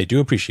 So they do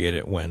appreciate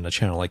it when a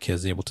channel like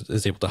his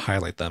is able to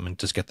highlight them and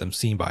just get them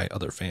seen by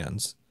other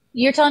fans.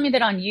 You're telling me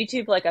that on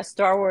YouTube, like a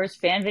Star Wars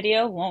fan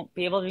video won't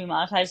be able to be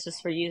monetized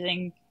just for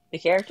using the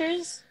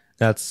characters?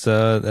 That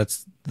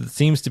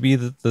seems to be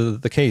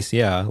the case.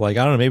 Yeah. Like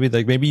I don't know,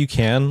 maybe you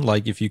can,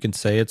 like if you can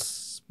say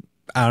it's,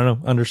 I don't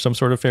know, under some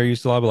sort of fair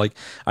use law, but like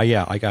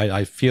yeah, like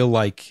I feel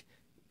like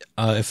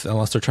if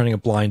unless they're turning a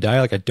blind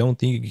eye, like I don't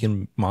think you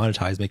can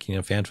monetize making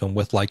a fan film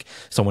with like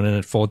someone in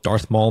it full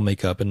Darth Maul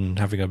makeup and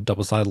having a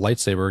double-sided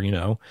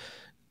lightsaber.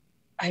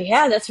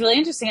 Yeah, that's really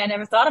interesting. I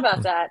never thought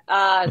about that.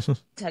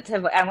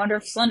 I wonder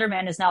if Slender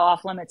Man is now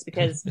off limits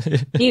because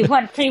he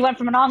went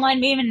from an online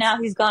meme and now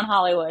he's gone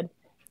Hollywood.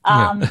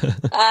 Yeah.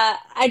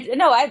 I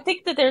no, I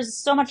think that there's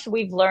so much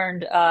we've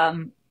learned,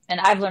 and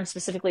I've learned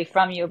specifically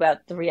from you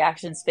about the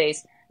reaction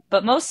space,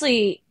 but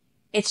mostly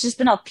it's just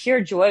been a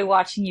pure joy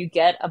watching you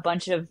get a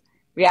bunch of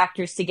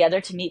reactors together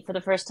to meet for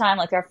the first time.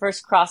 Like our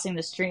first crossing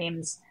the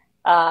streams,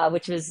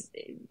 which was,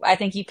 I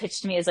think you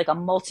pitched to me as like a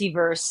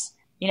multiverse.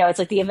 It's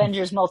like the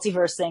Avengers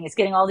multiverse thing. It's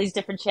getting all these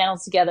different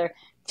channels together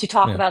to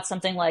talk Yeah. about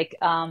something like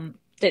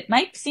that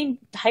might seem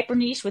hyper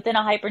niche within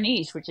a hyper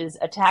niche, which is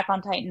Attack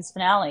on Titan's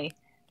finale,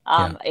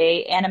 Yeah.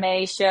 a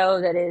anime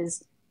show that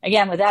is,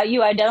 again, without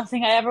you, I don't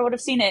think I ever would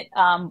have seen it.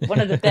 One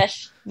of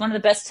the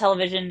best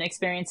television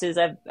experiences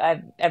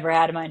I've ever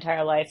had in my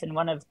entire life, and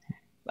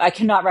I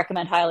cannot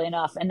recommend highly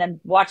enough. And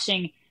then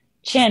watching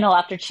channel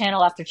after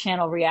channel after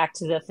channel react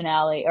to the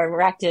finale or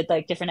react to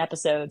like different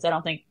episodes. I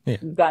don't think Yeah.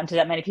 we've gotten to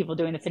that many people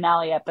doing the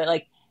finale yet, but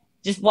like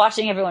just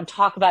watching everyone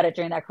talk about it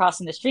during that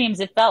crossing the streams,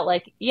 it felt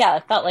like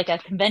a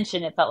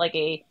convention. It felt like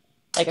a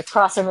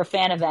crossover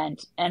fan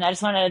event. And I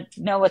just want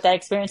to know what that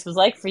experience was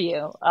like for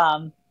you.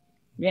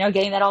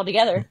 Getting that all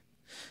together.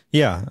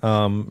 Yeah,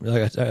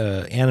 like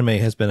anime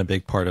has been a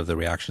big part of the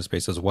reaction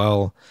space as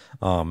well.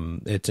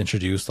 It's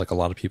introduced like a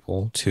lot of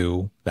people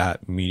to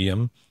that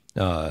medium.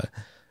 Uh,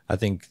 I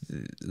think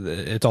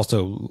it's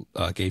also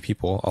gave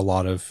people a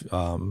lot of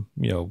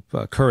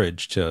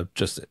courage to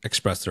just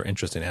express their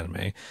interest in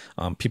anime.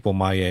 People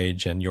my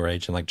age and your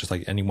age and like just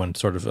like anyone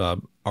sort of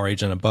our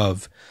age and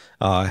above,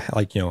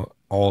 like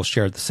all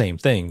shared the same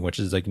thing, which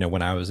is like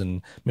when I was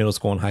in middle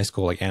school and high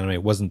school, like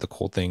anime wasn't the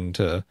cool thing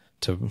to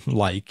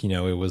like,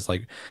 it was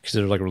like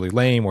considered like really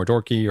lame or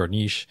dorky or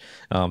niche.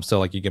 So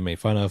like you get made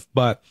fun of.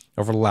 But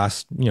over the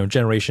last,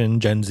 generation,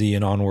 Gen Z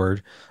and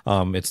onward,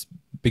 it's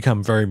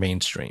become very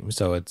mainstream.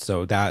 So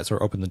that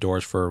sort of opened the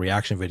doors for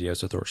reaction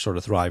videos to sort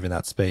of thrive in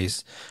that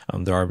space.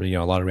 There are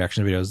a lot of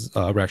reaction videos,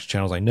 reaction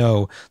channels I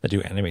know that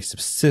do anime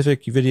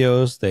specific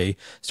videos. They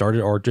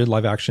started or did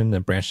live action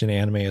and branched into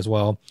anime as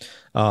well.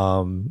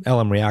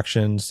 LM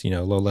Reactions,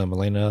 Lola and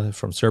Milena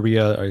from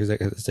Serbia are as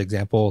an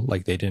example.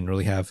 Like they didn't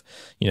really have,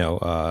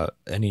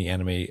 any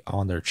anime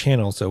on their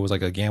channel, so it was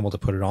like a gamble to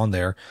put it on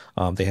there.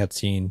 They had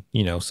seen,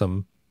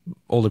 some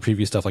older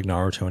previous stuff like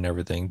Naruto and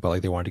everything, but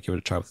like they wanted to give it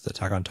a try with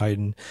Attack on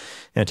Titan.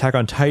 And Attack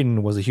on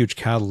Titan was a huge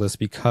catalyst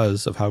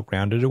because of how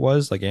grounded it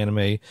was. Like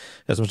anime,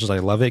 as much as I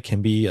love it,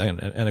 can be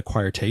an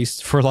acquired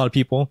taste for a lot of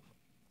people.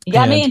 You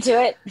got me And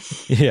into it.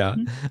 yeah,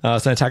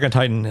 so Attack on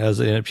Titan, as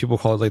people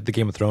call it, like the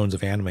Game of Thrones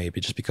of anime,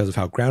 but just because of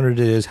how grounded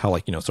it is, how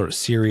like sort of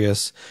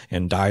serious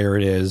and dire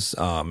it is,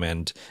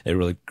 and it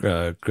really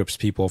grips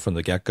people from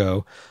the get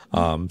go.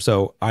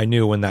 So I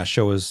knew when that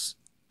show was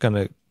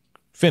gonna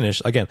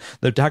finish again,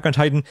 the Attack on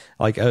Titan,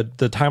 like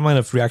the timeline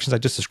of reactions I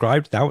just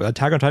described, that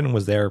Attack on Titan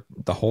was there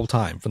the whole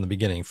time from the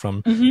beginning,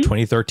 from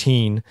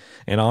 2013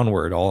 and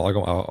onward, all like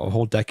a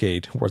whole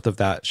decade worth of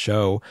that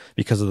show,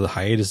 because of the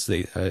hiatus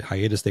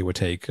they would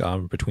take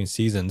between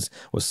seasons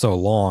was so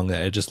long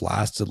that it just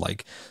lasted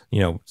like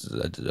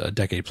a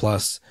decade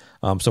plus.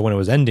 So when it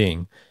was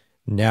ending,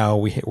 now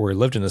we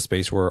lived in a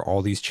space where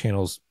all these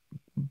channels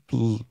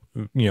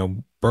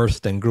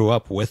birthed and grew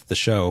up with the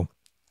show,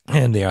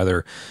 and they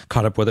either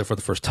caught up with it for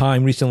the first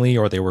time recently,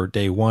 or they were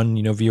day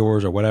one,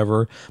 viewers or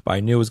whatever. But I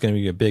knew it was going to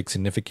be a big,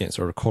 significant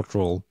sort of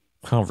cultural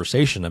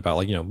conversation about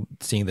like,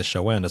 seeing the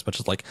show end, as much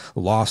as like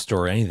Lost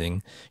or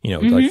anything,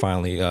 like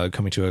finally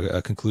coming to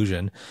a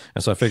conclusion.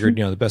 And so I figured,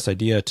 the best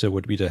idea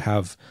would be to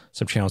have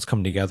some channels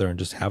come together and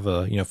just have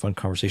a, fun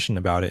conversation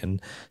about it. And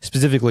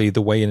specifically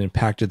the way it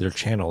impacted their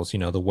channels,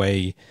 the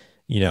way,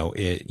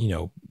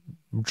 it,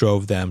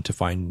 drove them to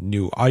find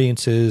new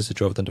audiences. It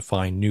drove them to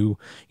find new,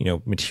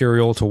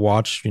 material to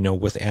watch,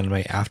 with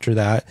anime after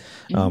that.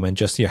 And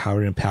just, how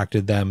it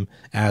impacted them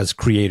as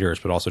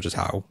creators, but also just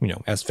how,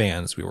 as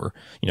fans, we were,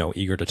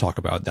 eager to talk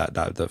about that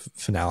the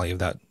finale of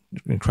that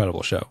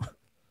incredible show.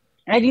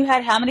 And you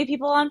had how many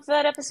people on for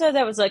that episode?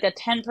 That was like a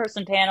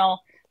 10-person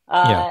panel.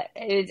 Yeah.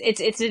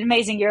 It's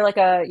amazing. You're like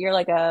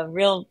a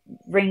real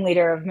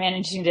ringleader of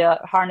managing to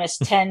harness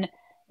 10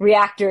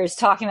 reactors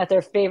talking about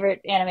their favorite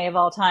anime of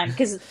all time,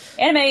 because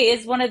anime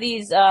is one of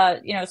these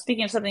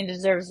speaking of something that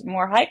deserves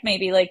more hype,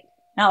 maybe, like,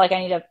 not like I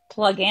need to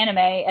plug anime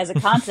as a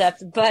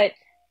concept, but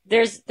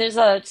there's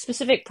a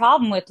specific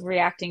problem with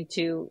reacting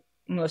to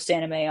most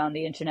anime on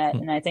the internet.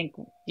 And I think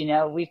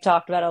we've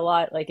talked about it a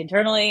lot, like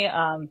internally.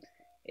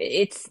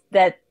 It's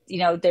that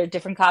there are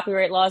different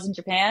copyright laws in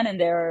Japan, and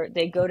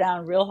they go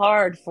down real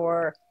hard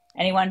for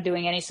anyone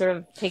doing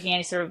taking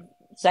any sort of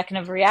second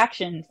of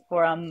reaction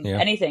for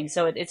anything.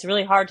 So it's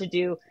really hard to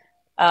do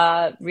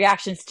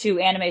reactions to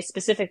anime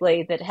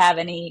specifically that have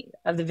any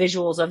of the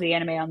visuals of the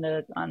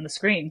anime on the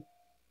screen.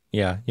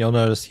 Yeah, you'll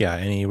notice,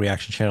 any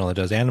reaction channel that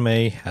does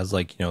anime has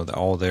like,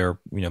 all their,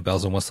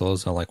 bells and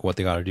whistles on like what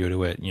they got to do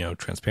to it,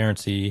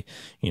 transparency,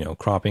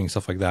 cropping,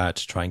 stuff like that,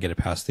 to try and get it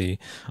past the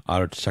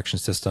auto detection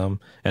system.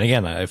 And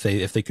again, if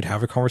they could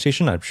have a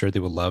conversation, I'm sure they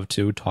would love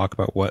to talk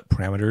about what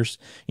parameters,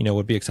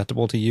 would be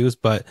acceptable to use.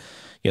 But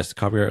yes, the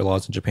copyright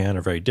laws in Japan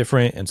are very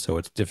different. And so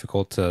it's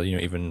difficult to,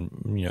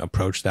 even,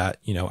 approach that,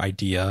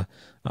 idea.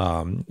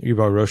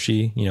 Yuba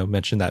Roshi,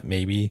 mentioned that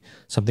maybe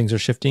some things are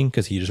shifting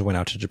because he just went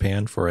out to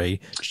Japan for a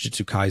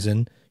Jujutsu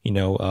Kaisen,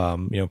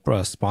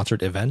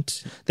 sponsored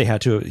event.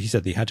 He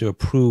said they had to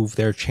approve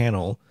their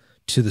channel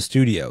to the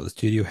studio. The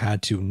studio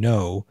had to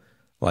know,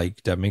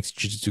 like, that makes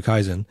Jujutsu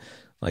Kaisen,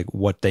 like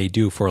what they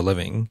do for a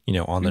living,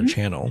 on their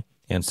channel.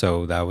 And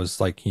so that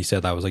was like, he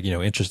said that was like,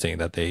 interesting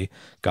that they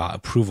got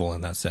approval in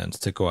that sense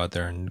to go out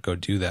there and go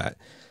do that.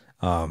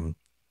 But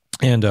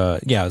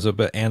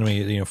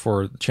anime,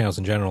 for channels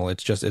in general,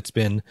 it's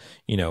been,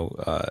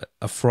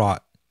 a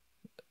fraught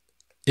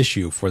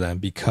issue for them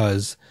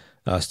because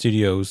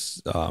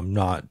studios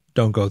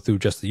don't go through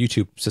just the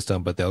YouTube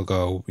system, but they'll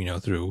go,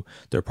 through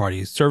third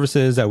party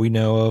services that we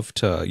know of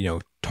to,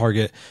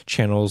 target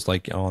channels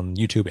like on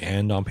YouTube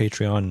and on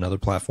Patreon and other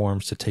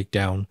platforms to take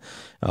down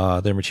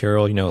their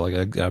material.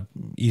 Like a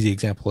easy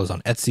example is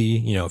on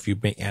Etsy. If you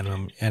make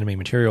anime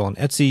material on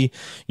Etsy,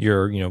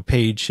 your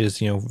page is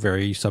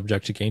very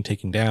subject to getting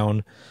taken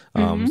down,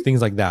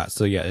 things like that.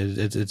 So yeah,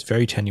 it's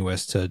very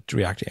tenuous to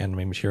react to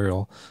anime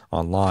material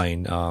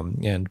online.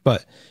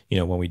 But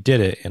when we did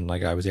it, and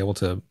like I was able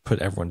to put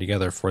everyone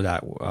together for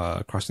that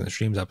Crossing the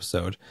Streams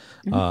episode,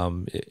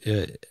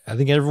 I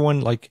think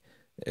everyone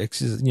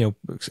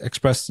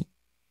express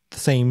the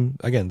same,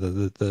 again,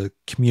 the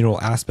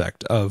communal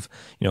aspect of,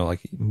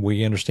 like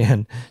we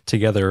understand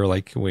together,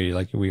 like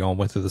we all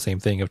went through the same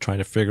thing of trying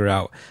to figure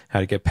out how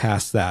to get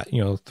past that,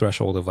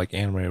 threshold of like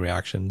anime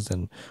reactions.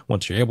 And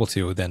once you're able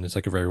to, then it's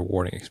like a very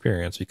rewarding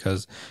experience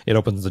because it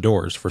opens the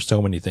doors for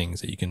so many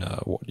things that you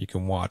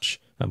can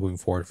watch moving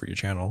forward for your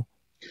channel.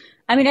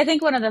 I mean, I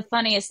think one of the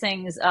funniest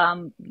things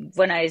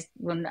when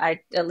I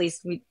at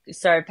least we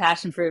started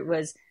Passionfruit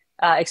was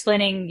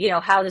explaining,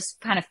 how this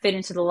kind of fit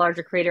into the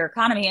larger creator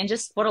economy and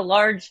just what a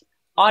large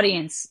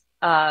audience,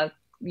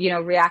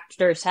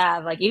 reactors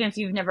have. Like, even if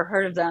you've never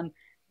heard of them,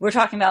 we're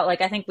talking about,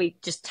 like, I think we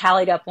just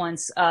tallied up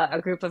once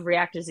a group of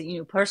reactors that you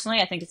knew personally.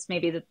 I think it's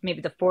maybe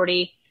the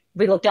 40.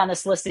 We looked down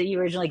this list that you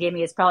originally gave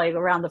me. It's probably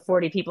around the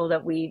 40 people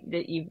that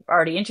you've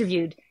already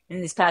interviewed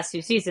in these past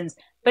 2 seasons.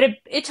 But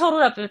it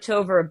totaled up to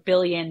over a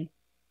billion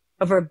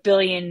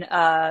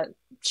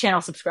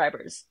channel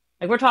subscribers.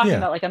 Like, we're talking Yeah.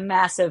 about like a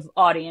massive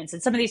audience,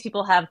 and some of these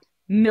people have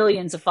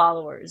millions of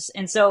followers.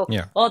 And so,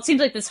 Yeah. well, it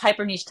seems like this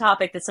hyper niche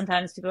topic that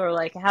sometimes people are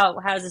like, how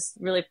is this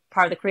really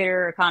part of the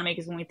creator economy?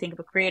 Because when we think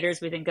of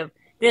creators, we think of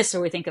this or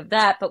we think of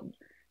that, but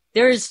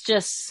there's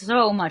just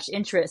so much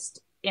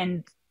interest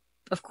in,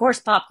 of course,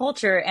 pop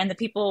culture, and the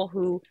people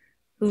who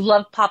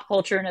love pop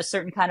culture in a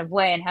certain kind of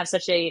way and have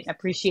such a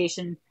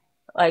appreciation.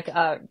 Like,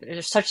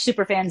 they're such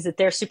super fans that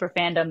their super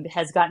fandom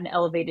has gotten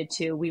elevated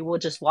to, we will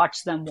just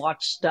watch them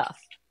watch stuff.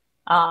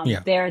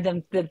 Yeah.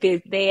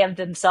 They have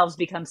themselves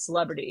become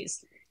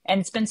celebrities.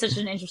 And it's been such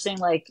an interesting,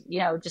 like,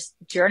 just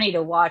journey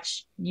to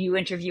watch you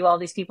interview all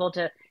these people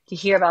to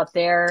hear about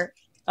their,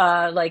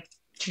 like,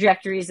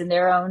 trajectories and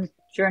their own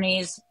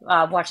journeys,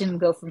 watching them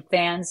go from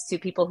fans to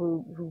people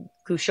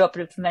who show up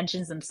at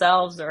conventions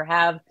themselves or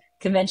have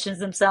conventions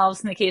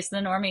themselves in the case of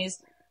the normies.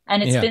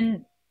 And it's Yeah.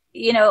 been,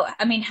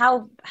 I mean,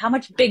 how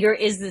much bigger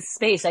is this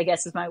space, I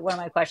guess, is one of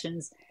my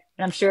questions.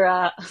 And I'm sure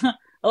a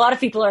lot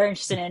of people are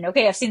interested in,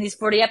 okay, I've seen these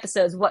 40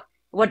 episodes.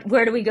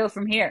 Where do we go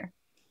from here?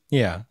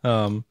 Yeah.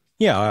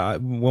 Yeah.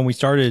 When we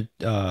started,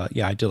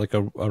 I did like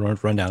a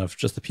rundown of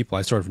just the people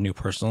I sort of knew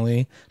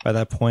personally by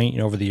that point,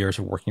 over the years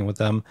of working with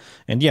them.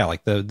 And yeah,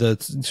 like the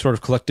sort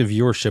of collective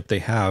viewership they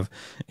have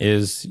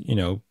is,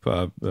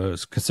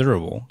 is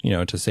considerable,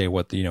 to say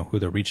what who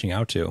they're reaching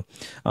out to.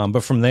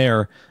 But from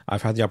there,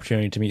 I've had the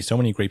opportunity to meet so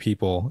many great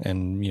people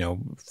and,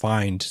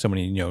 find so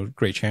many,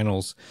 great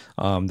channels,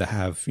 that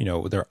have,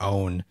 their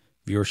own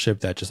viewership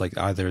that just like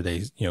either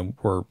they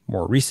were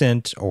more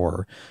recent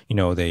or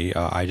they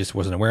I just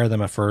wasn't aware of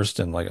them at first,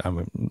 and like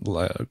I'm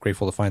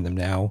grateful to find them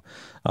now.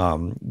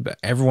 But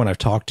everyone I've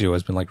talked to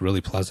has been like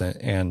really pleasant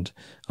and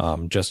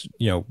just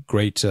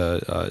great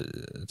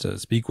to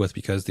speak with,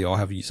 because they all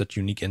have such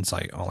unique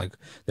insight on like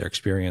their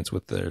experience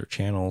with their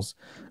channels.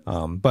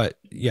 But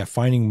yeah,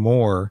 finding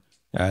more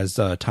as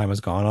time has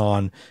gone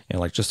on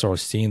and like just sort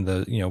of seeing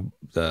the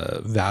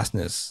the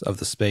vastness of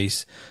the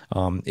space,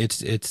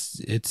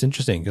 it's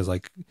interesting because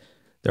like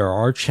there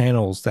are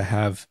channels that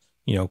have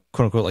quote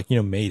unquote like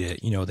made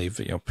it,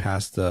 they've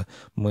passed the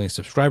million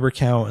subscriber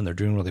count and they're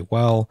doing really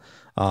well,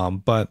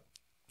 but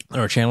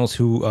there are channels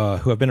who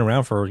have been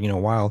around for a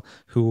while,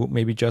 who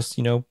maybe just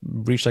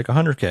reached like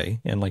 100K,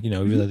 and like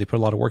even though they put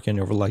a lot of work in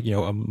over like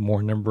a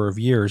more number of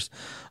years,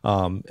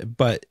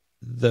 but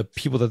the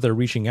people that they're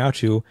reaching out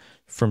to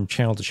from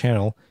channel to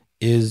channel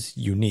is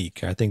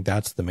unique. I think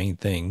that's the main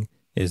thing,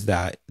 is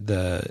that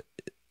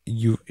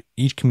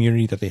each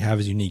community that they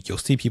have is unique. You'll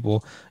see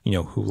people,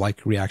 who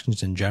like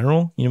reactions in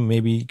general,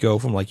 maybe go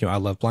from like, I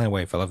love Blind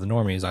Wave, I love the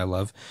Normies, I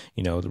love,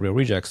 the Real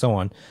Rejects, so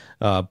on.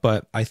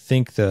 But I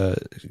think the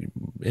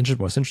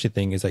most interesting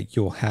thing is that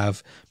you'll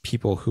have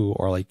people who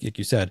are like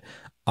you said,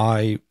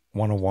 I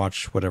want to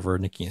watch whatever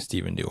Nikki and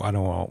Steven do. I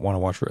don't want to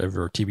watch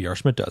whatever TBR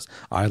Schmidt does.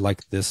 I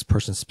like this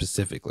person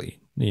specifically.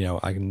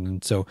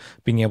 So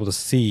being able to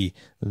see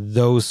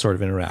those sort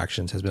of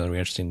interactions has been really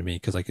interesting to me,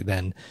 because like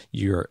then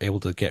you're able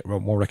to get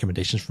more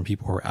recommendations from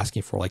people who are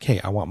asking for like,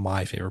 hey, I want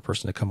my favorite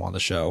person to come on the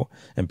show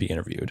and be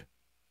interviewed.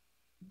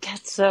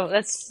 That's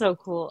so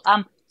cool.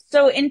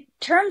 So in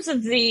terms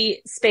of the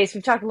space,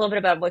 we've talked a little bit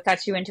about what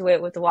got you into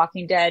it with The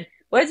Walking Dead.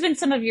 What has been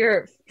some of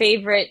your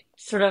favorite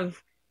sort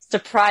of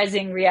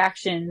surprising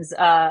reactions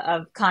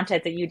of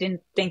content that you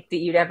didn't think that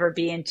you'd ever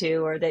be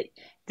into, or that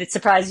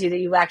surprised you that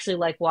you actually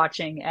like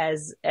watching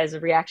as a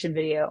reaction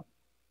video?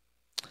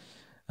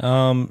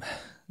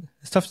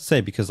 It's tough to say,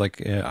 because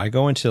like I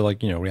go into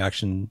like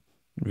reaction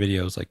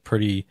videos like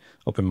pretty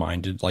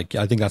open-minded. Like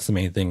I think that's the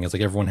main thing, is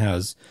like everyone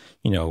has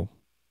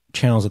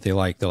channels that they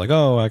like. They're like,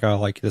 oh, like I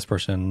like this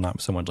person, not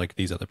so much like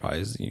these other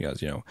guys. You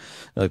guys,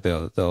 like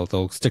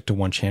they'll stick to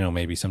one channel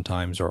maybe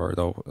sometimes, or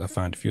they'll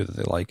find a few that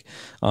they like.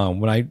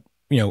 When I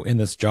in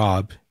this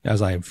job,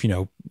 as I've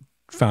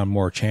found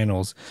more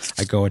channels,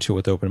 I go into it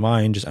with open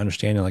mind, just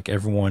understanding like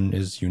everyone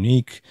is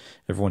unique,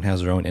 everyone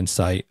has their own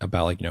insight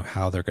about like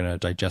how they're gonna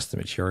digest the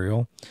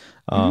material.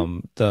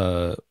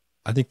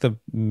 I think the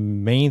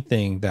main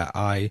thing that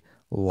I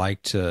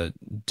like to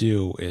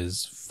do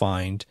is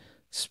find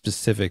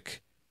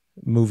specific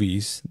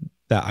movies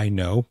that I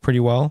know pretty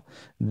well,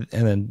 and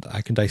then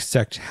I can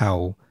dissect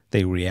how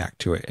they react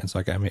to it, and so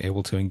like I'm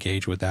able to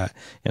engage with that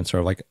and sort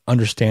of like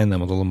understand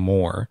them a little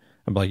more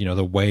about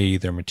the way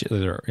they're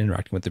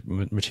interacting with the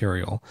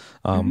material.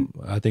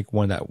 I think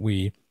one that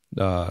we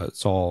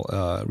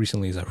saw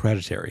recently is a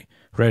Hereditary.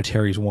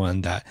 Hereditary is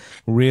one that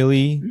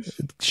really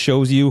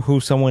shows you who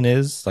someone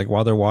is, like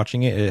while they're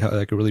watching it. It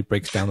like it really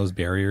breaks down those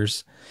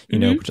barriers,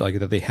 like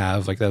that they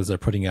have, like as they're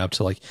putting up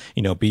to like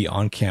be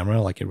on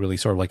camera. Like it really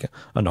sort of like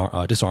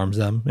disarms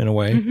them in a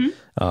way.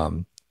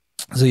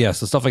 So yeah,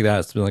 so stuff like that,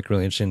 it's been like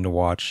really interesting to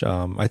watch.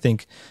 I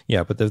think,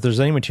 yeah, but if there's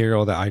any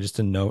material that I just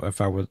didn't know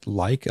if I would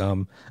like, I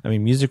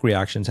mean, music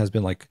reactions has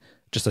been like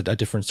just a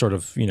different sort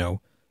of,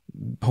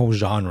 whole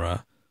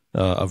genre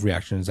of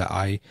reactions that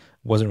I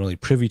wasn't really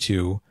privy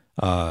to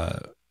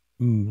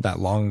that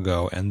long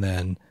ago. And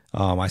then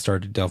I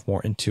started to delve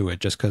more into it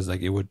just because like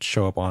it would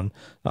show up on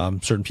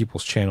certain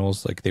people's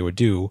channels. Like they would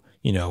do,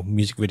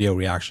 music video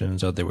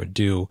reactions, or they would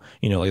do,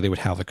 like they would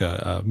have like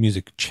a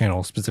music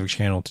channel, specific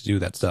channel to do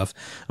that stuff.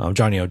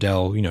 Johnny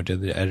Odell,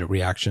 did the edit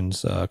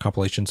reactions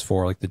compilations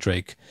for like the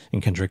Drake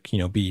and Kendrick,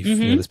 beef,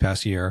 Hmm. this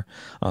past year.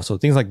 So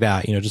things like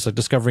that, just like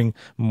discovering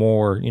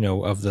more,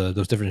 of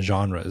those different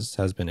genres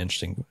has been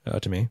interesting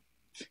to me.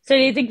 So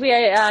do you think we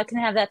can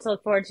have that to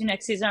look forward to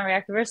next season on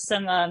Reactorverse?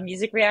 Some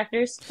music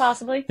reactors,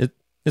 possibly? It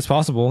it's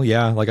possible,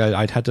 yeah. Like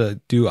I'd had to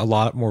do a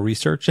lot more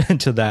research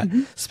into that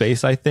Hmm.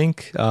 space, I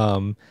think.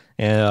 And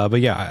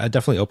but yeah, I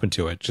definitely open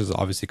to it, just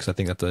obviously because I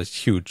think that's a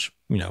huge,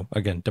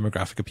 again,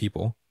 demographic of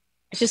people.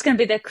 It's just going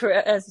to be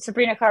the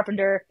Sabrina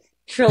Carpenter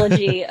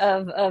trilogy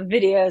of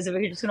videos that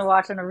we're just going to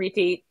watch on a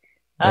repeat.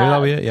 Maybe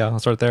that'll Uh, be it. Yeah, I'll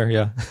start there.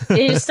 Yeah,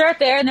 you just start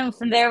there, and then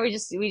from there we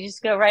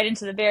just go right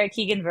into the Barry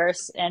Keoghan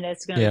verse, and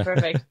it's going to be yeah,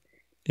 perfect.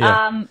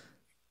 yeah. Um,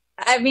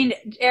 I mean,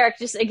 Eric,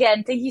 just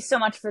again, thank you so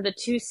much for the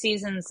 2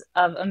 seasons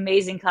of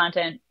amazing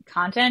content.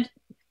 Content?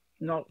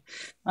 No,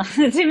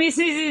 2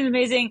 seasons of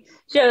amazing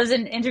shows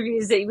and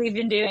interviews that we've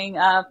been doing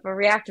for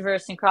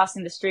Reactiverse and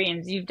Crossing the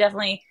Streams. You've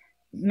definitely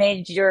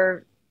made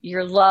your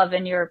love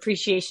and your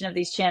appreciation of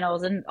these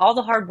channels and all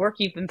the hard work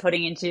you've been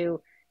putting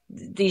into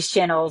these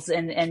channels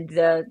and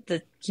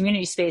the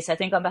community space. I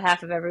think on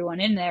behalf of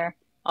everyone in there,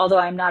 although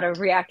I'm not a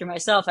reactor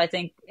myself, I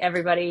think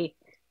everybody,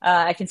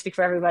 I can speak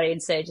for everybody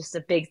and say just a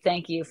big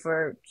thank you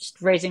for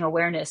just raising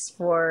awareness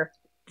for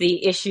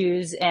the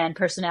issues and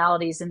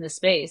personalities in this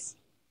space.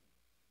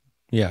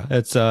 Yeah,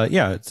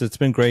 it's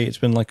been great. It's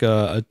been like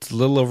it's a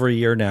little over a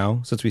year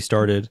now since we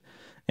started,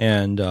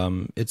 and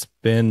it's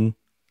been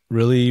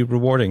really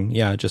rewarding.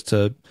 Yeah, just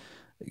to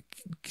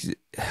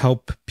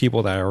help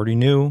people that I already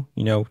knew,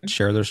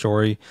 share their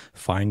story,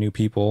 find new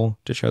people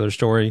to share their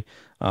story.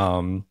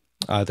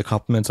 The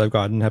compliments I've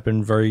gotten have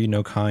been very,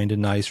 kind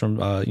and nice from,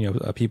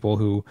 people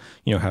who,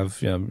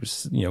 have,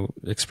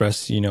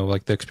 expressed,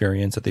 like the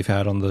experience that they've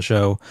had on the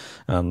show.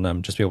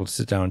 Just be able to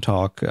sit down and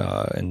talk,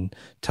 and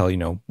tell,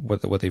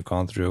 what they've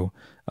gone through.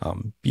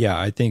 Yeah,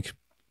 I think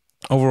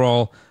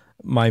overall,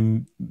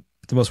 my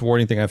the most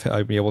rewarding thing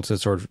I've been able to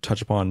sort of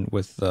touch upon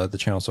with the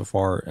channel so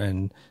far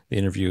and the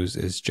interviews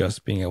is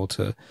just being able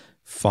to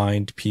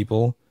find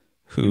people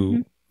Mm-hmm.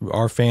 who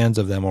are fans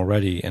of them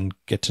already and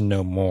get to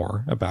know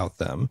more about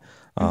them.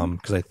 Mm-hmm.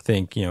 Because I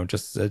think,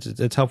 just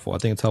it's helpful. I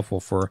think it's helpful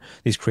for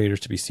these creators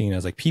to be seen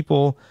as like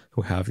people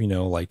who have,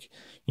 like,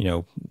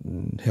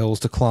 hills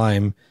to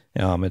climb.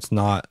 It's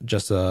not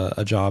just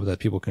a job that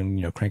people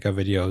can, crank out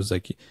videos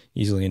like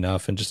easily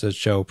enough, and just to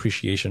show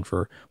appreciation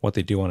for what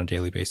they do on a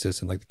daily basis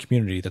and like the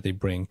community that they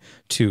bring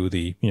to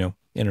the,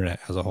 internet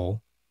as a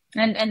whole.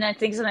 And I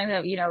think something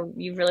that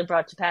you really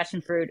brought to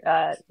Passionfruit,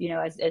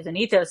 as an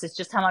ethos, is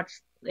just how much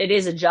it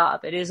is a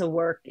job, it is a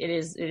work, it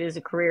is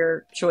a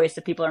career choice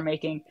that people are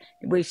making.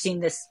 We've seen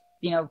this,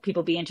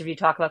 people be interviewed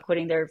talk about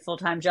quitting their full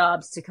time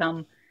jobs to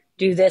come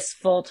do this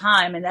full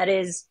time, and that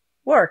is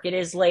work. It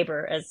is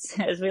labor,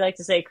 as we like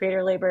to say,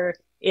 creator labor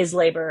is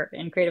labor,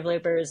 and creative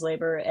labor is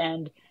labor.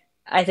 And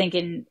I think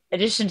in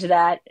addition to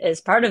that,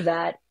 as part of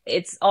that,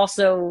 it's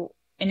also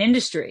an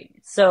industry.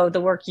 So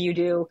the work you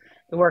do,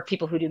 the work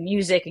people who do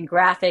music and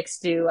graphics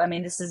do. I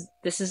mean, this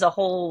is a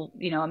whole,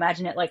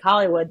 imagine it like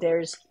Hollywood.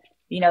 There's,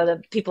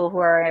 the people who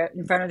are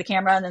in front of the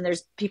camera, and then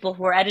there's people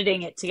who are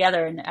editing it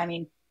together. And I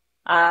mean,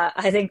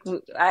 I think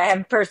I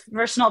have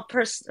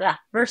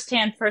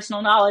firsthand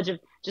personal knowledge of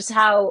just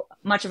how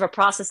much of a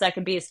process that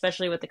can be,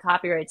 especially with the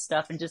copyright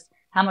stuff, and just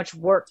how much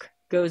work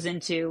goes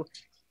into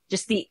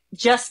just the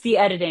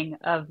editing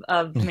of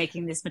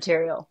making this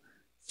material.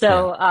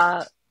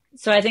 Yeah. So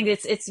so I think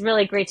it's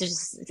really great to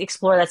just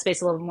explore that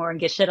space a little bit more and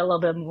get shed a little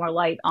bit more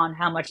light on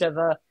how much of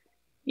a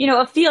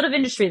field of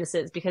industry this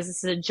is, because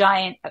it's a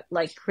giant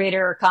like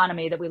creator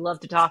economy that we love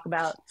to talk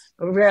about,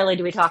 but rarely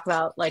do we talk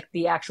about like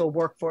the actual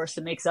workforce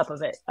that makes up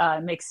of it,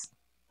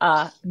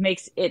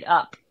 makes it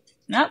up.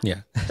 Nope,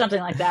 Yeah. something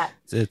like that.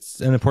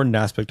 It's an important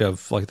aspect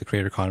of like the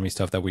creator economy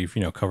stuff that we've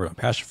covered on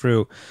Passion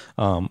Fruit.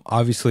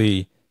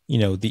 Obviously,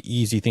 the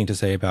easy thing to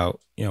say about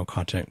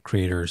content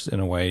creators in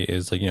a way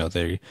is like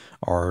they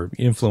are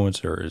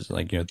influencers,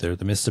 like they're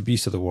the Mr.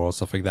 Beast of the world,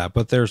 stuff like that.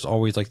 But there's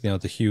always like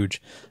the huge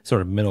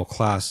sort of middle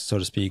class, so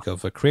to speak,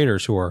 of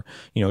creators who are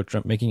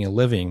making a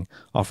living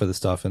off of the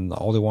stuff, and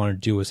all they want to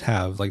do is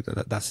have like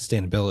that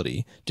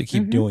sustainability to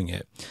keep Hmm. doing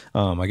it.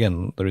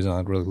 Again, the reason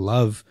I really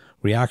love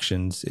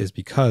reactions is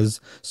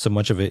because so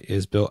much of it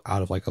is built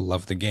out of like a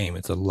love of the game.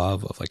 It's a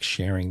love of like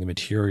sharing the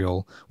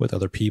material with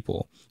other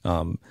people.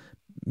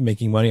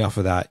 Making money off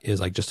of that is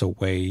like just a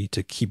way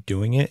to keep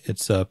doing it.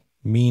 It's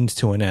means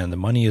to an end. The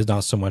money is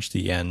not so much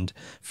the end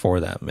for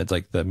them. It's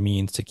like the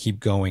means to keep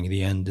going.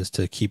 The end is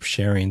to keep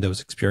sharing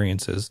those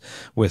experiences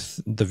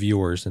with the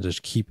viewers and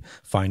just keep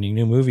finding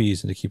new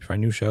movies and to keep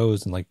finding new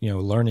shows and like,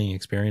 learning,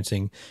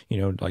 experiencing,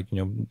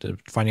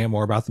 finding out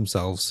more about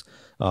themselves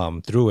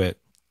through it.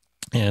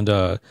 And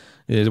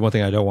one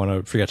thing I don't want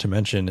to forget to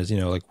mention is,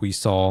 like we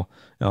saw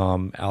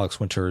Alex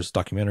Winter's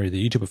documentary,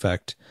 The YouTube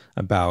Effect,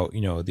 about,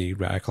 the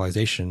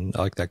radicalization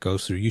like that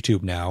goes through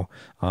YouTube now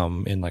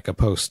in like a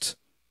post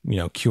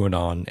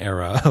QAnon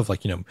era of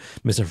like,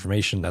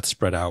 misinformation that's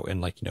spread out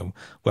and like,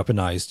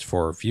 weaponized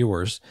for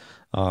viewers.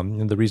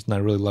 And the reason I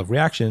really love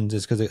reactions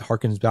is because it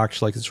harkens back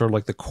to like sort of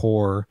like the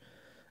core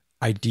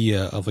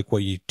idea of like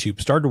what YouTube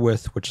started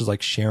with, which is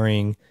like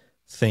sharing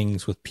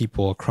things with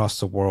people across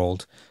the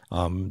world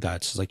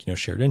that's like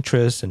shared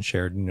interests and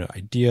shared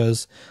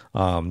ideas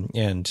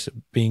and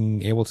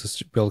being able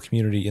to build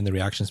community in the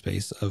reaction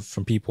space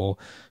from people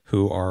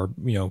who are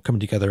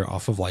coming together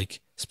off of like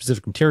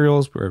specific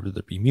materials, whether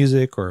it be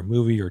music or a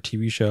movie or a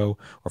TV show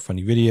or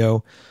funny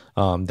video.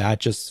 That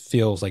just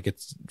feels like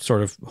it's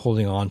sort of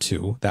holding on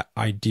to that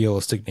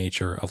idealistic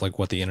nature of like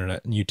what the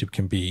internet and YouTube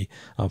can be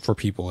for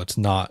people. It's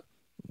not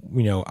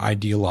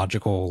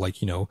ideological, like,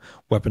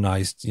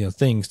 weaponized,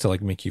 things to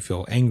like make you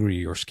feel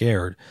angry or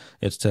scared.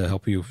 It's to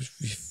help you,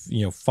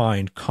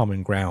 find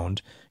common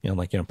ground,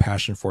 like,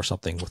 passion for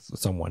something with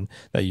someone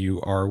that you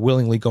are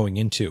willingly going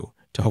into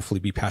to hopefully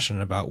be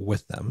passionate about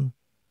with them.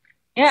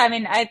 Yeah, I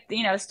mean,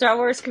 Star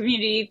Wars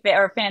community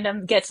or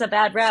fandom gets a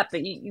bad rap,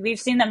 but we've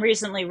seen them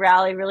recently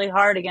rally really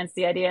hard against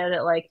the idea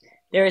that like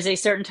there is a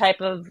certain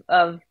type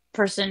of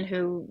person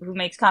who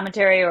makes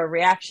commentary or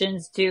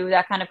reactions to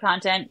that kind of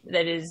content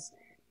that is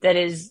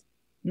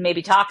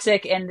maybe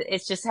toxic, and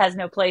it just has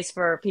no place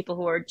for people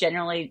who are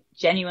genuinely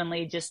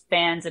just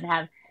fans and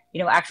have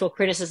actual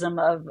criticism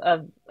of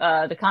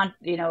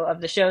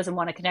the shows and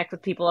want to connect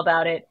with people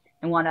about it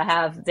and want to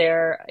have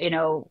their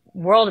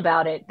world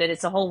about it, that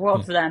it's a whole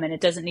world for them, and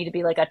it doesn't need to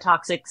be like a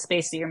toxic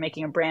space that you're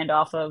making a brand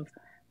off of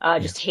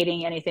just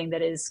hating anything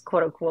that is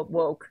quote unquote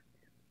woke.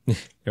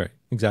 Right,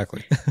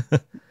 exactly.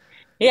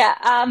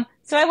 Yeah.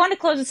 So I want to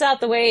close this out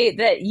the way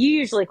that you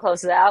usually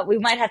close it out. We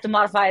might have to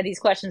modify these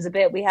questions a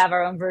bit. We have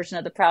our own version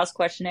of the Proust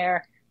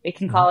questionnaire. We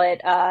can call it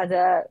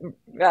the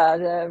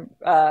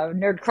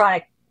Nerd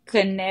Chronic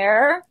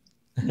Canare.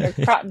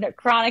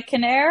 Chronic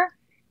Canare.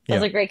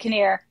 Sounds like great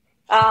Canare.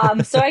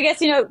 So I guess,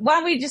 why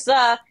don't we just,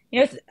 as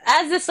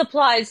this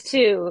applies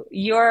to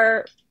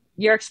your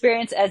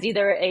experience as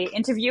either a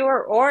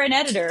interviewer or an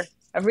editor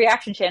of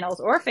reaction channels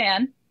or a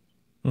fan,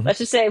 let's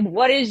just say,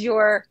 what is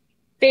your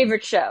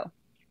favorite show?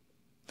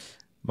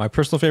 My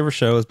personal favorite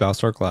show is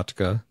Battlestar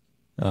Galactica.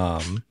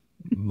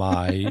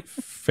 My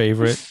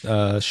favorite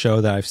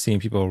show that I've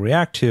seen people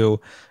react to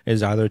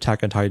is either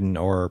Attack on Titan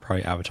or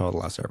probably Avatar: The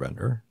Last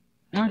Airbender.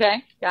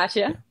 Okay,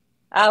 gotcha.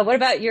 What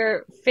about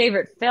your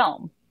favorite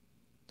film?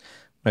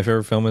 My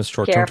favorite film is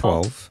Short Term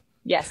 12.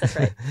 Yes, that's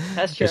right.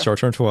 That's true. It's Short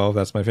Term 12.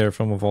 That's my favorite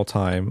film of all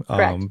time.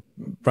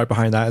 Right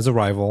behind that is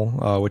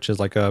Arrival, which is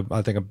like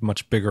I think a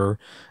much bigger,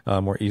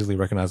 more easily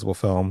recognizable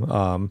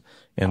film.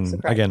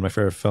 And again, my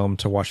favorite film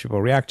to watch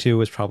people react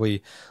to is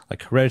probably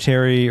like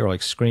Hereditary or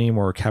like Scream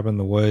or Cabin in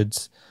the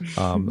Woods.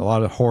 A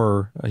lot of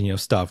horror,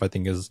 stuff I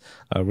think is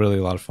really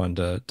a lot of fun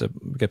to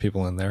get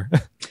people in there.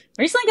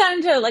 Recently got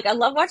into like I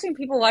love watching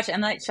people watch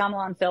M. Night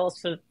Shyamalan films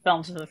for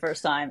the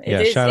first time.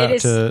 Shout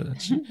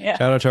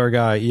out to our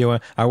guy EOM.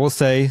 I will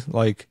say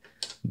like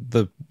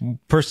the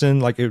person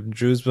like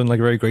Drew's been like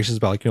very gracious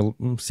about like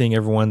seeing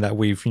everyone that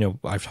we've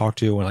I've talked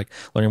to and like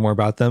learning more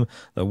about them.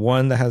 The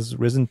one that has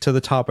risen to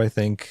the top, I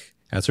think,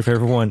 as her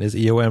favorite one is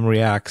EOM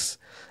Reacts.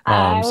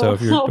 So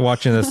if you're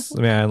watching this,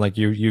 man, like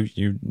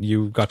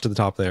you got to the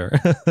top there.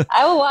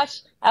 I will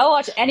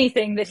watch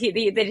anything that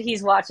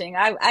he's watching.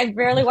 I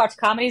rarely watch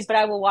comedies, but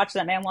I will watch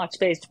them and watch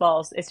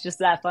Spaceballs. It's just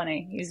that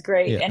funny. He's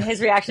great, and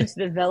his reaction to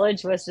The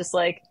Village was just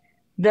like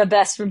the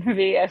best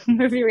movie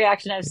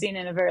reaction I've seen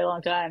in a very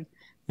long time.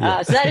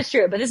 So that is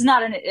true, but this is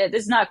not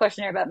a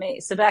questionnaire about me.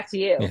 So back to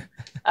you.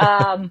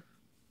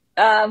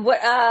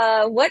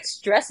 What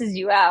stresses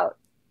you out?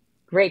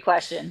 Great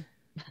question.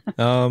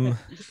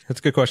 That's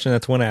a good question.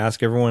 That's one I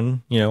ask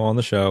everyone, on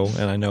the show,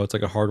 and I know it's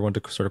like a hard one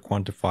to sort of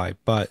quantify,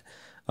 but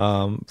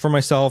for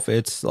myself,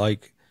 it's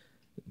like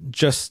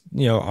just,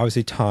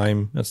 obviously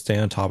time and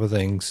staying on top of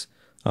things,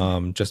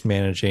 just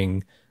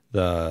managing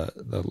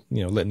the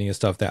litany of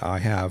stuff that I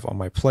have on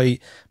my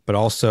plate, but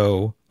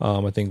also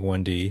I think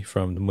Wendy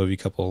from the Movie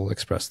Couple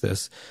expressed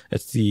this.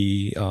 It's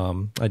the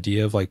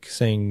idea of like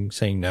saying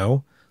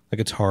no. Like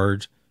it's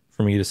hard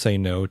for me to say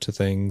no to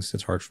things.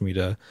 It's hard for me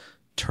to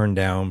turn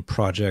down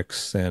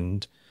projects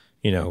and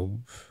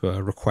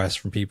requests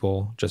from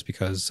people just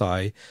because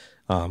I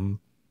come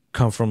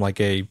from like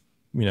a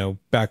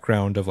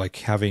background of like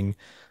having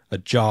a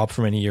job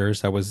for many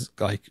years that was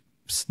like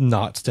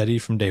not steady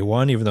from day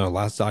one, even though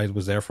last I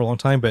was there for a long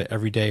time. But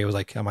every day it was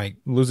like, I might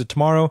lose it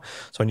tomorrow,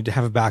 so I need to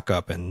have a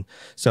backup. And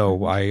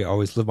so I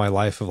always live my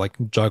life of like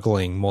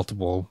juggling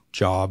multiple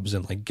jobs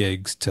and like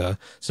gigs to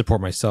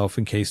support myself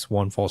in case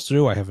one falls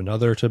through. I have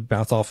another to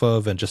bounce off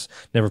of, and just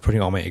never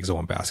putting all my eggs in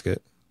one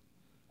basket.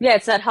 Yeah,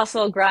 it's that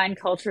hustle grind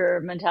culture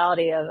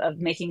mentality of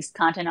making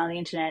content on the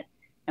internet.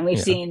 And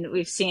Yeah.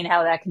 we've seen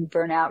how that can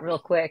burn out real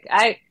quick.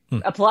 I Hmm.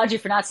 applaud you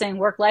for not saying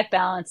work-life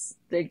balance.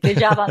 Good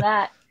job on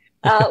that.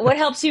 What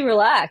helps you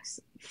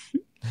relax?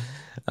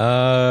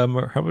 Help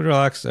me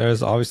relax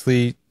is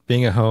obviously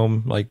being at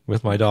home, like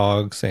with my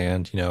dogs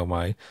and,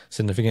 my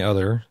significant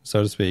other,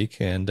 so to speak.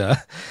 And,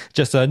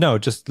 just, no,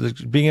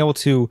 just being able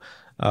to,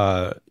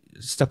 uh,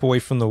 step away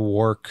from the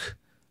work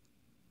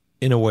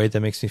in a way that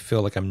makes me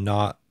feel like I'm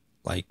not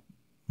like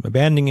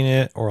abandoning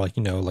it or like,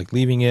 like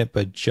leaving it,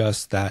 but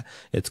just that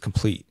it's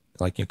complete.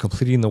 Like,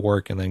 completing the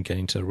work and then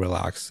getting to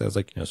relax as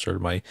like, sort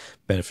of my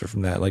benefit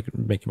from that, like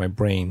making my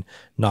brain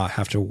not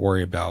have to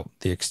worry about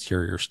the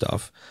exterior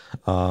stuff.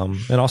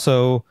 And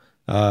also,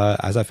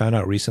 as I found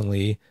out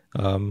recently,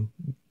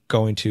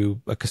 going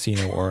to a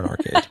casino or an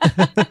arcade.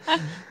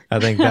 I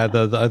think that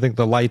I think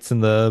the lights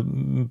and the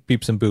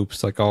beeps and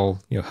boops like all,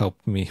 help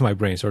my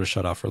brain sort of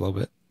shut off for a little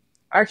bit.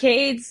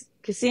 Arcades,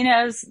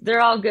 casinos,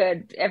 they're all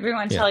good.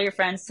 Everyone Yeah. tell your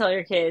friends, tell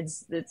your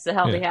kids. It's a Yeah.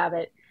 healthy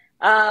habit.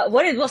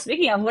 Well,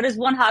 speaking of, what is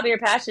one hobby or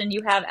passion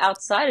you have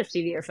outside of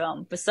TV or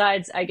film,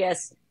 besides, I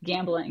guess,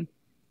 gambling?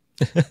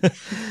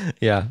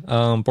 Yeah.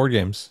 Board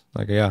games.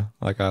 Like, yeah,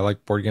 like I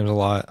like board games a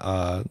lot.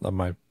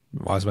 My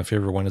always my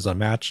favorite one is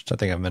Unmatched. I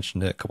think I've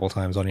mentioned it a couple of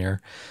times on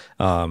here.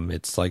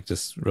 It's like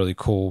this really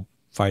cool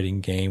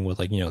fighting game with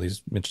like,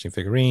 these interesting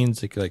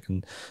figurines, like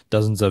and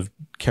dozens of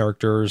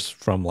characters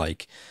from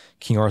like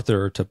King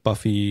Arthur to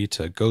Buffy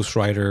to Ghost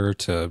Rider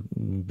to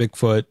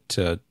Bigfoot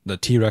to the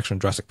T-Rex from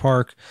Jurassic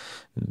Park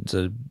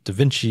to Da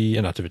Vinci,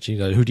 not Da Vinci,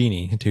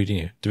 Houdini.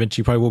 Da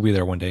Vinci probably will be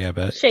there one day, I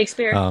bet.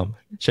 Shakespeare,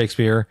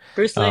 Shakespeare,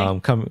 Bruce Lee.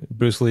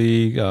 Bruce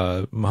Lee,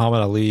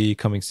 Muhammad Ali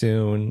coming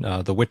soon,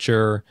 The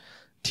Witcher,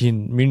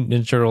 Teen Mutant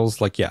Ninja Turtles.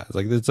 Like, yeah,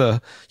 like it's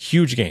a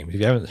huge game. If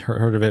you haven't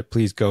heard of it,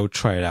 please go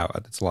try it out.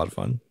 It's a lot of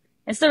fun.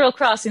 It's the real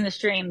crossing the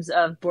streams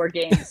of board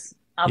games.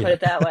 I'll put Yeah, it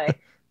that way.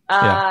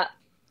 yeah. Uh,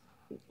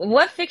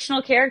 what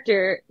fictional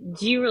character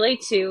do you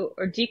relate to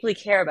or deeply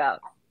care about?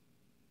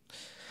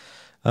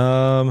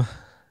 Um,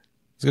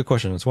 it's a good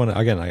question. It's one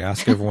again. I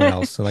ask everyone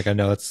else, and like I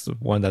know that's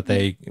one that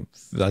they.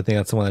 I think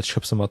that's the one that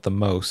trips them up the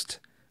most.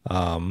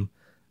 Um,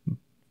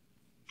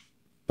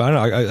 but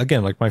I don't know.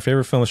 Again, like my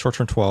favorite film is Short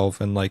Term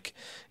 12, and like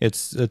it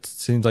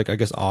seems like I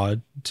guess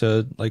odd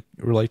to like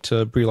relate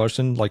to Brie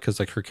Larson, like because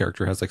like her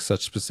character has like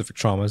such specific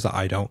traumas that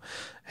I don't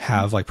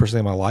have like personally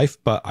in my life,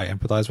 but I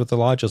empathize with a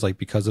lot just like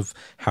because of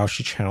how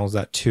she channels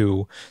that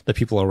to the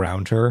people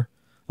around her,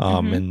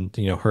 Hmm. and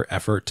her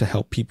effort to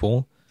help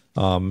people,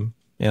 and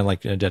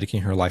like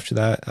dedicating her life to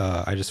that.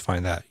 I just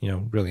find that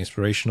really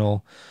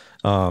inspirational.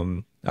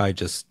 I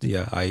just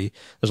yeah, I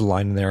there's a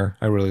line in there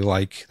I really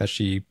like that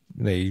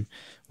they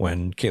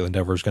when Caitlin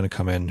Dever is going to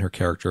come in, her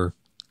character,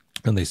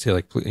 and they say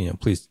like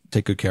please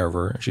take good care of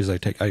her. She's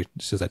like she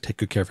says I take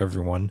good care of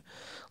everyone,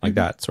 like Hmm.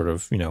 that sort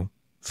of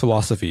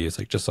philosophy is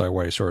like just like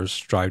what I sort of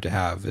strive to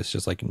have. It's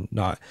just like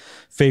not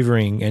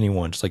favoring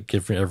anyone, just like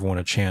giving everyone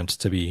a chance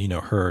to be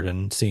heard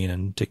and seen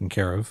and taken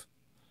care of.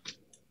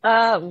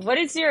 What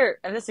is your,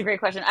 that's a great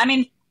question. I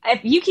mean,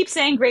 if you keep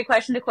saying great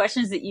question to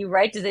questions that you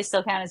write, do they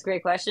still count as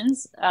great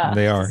questions?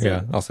 They are, So,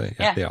 yeah. I'll say,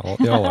 yeah, yeah.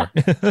 they all are.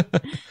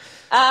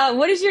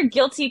 What is your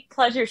guilty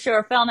pleasure show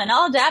or film? And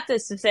I'll adapt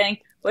this to saying,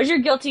 what is your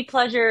guilty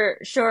pleasure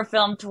show or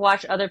film to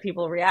watch other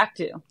people react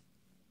to?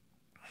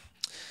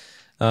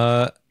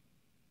 uh,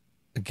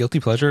 Guilty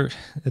pleasure.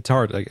 It's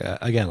hard. Like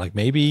again, like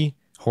maybe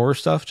horror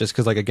stuff, just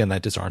because like again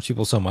that disarms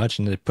people so much,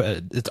 and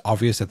it's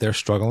obvious that they're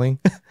struggling,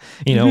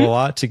 a Hmm.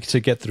 lot to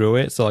get through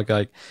it. So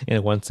like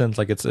in one sense,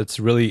 like it's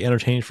really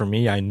entertaining for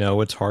me. I know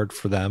it's hard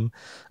for them,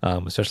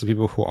 especially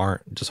people who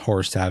aren't just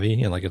horror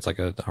savvy, and like it's like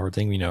a hard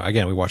thing.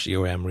 Again, we watched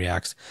EOM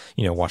reacts,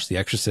 watch The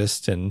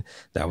Exorcist, and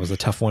that was a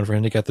tough one for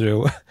him to get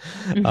through.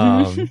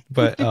 Hmm.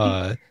 But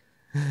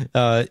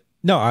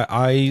no,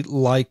 I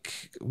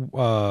like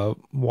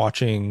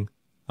watching.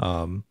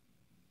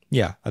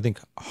 Yeah, I think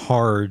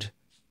hard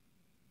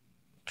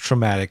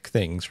traumatic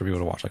things for people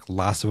to watch, like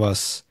Last of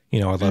Us. I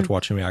loved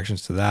watching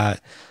reactions to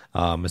that.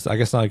 It's I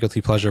guess not a guilty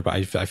pleasure, but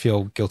I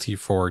feel guilty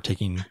for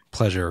taking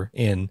pleasure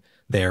in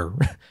their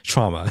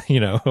trauma. I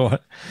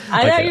Like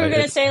thought you were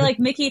going to say like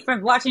Mickey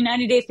from watching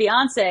 90 Day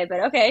Fiance,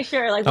 but okay,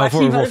 sure. Like oh, watching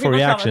other for people's trauma.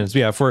 reactions,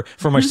 yeah. For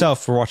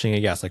myself, for watching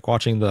it, yes. Like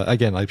watching the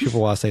again, like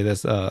people will say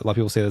this. A lot of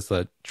people say this.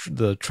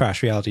 The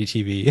trash reality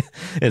TV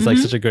is like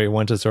Hmm. such a great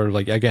one to sort of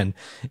like again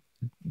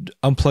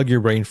unplug your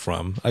brain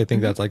from. I think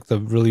Hmm. that's like the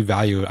really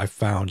value I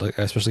found, like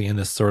especially in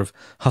this sort of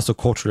hustle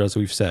culture, as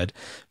we've said,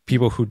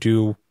 people who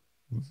do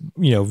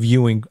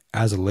viewing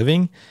as a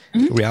living,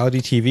 Hmm. reality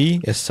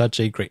TV is such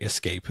a great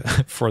escape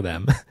for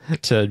them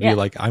to be Yeah.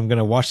 like, I'm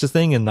gonna watch this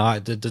thing and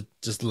not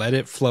just let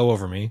it flow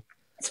over me.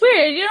 It's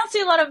weird. You don't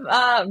see a lot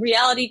of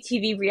reality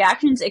TV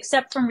reactions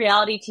except from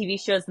reality TV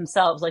shows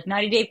themselves. Like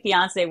 90 Day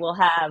Fiance will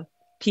have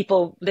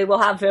people, they will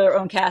have their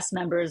own cast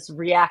members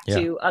react Yeah.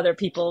 to other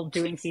people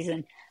doing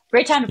season.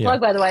 Great time to Yeah.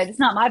 plug, by the way. It's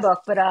not my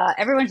book, but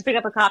everyone should pick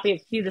up a copy of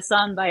Cue the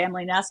Sun by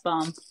Emily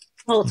Nussbaum.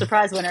 Pulitzer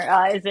Prize winner.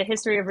 Is a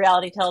history of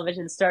reality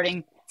television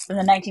starting from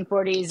the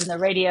 1940s and the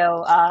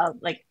radio,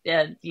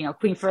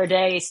 Queen for a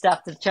Day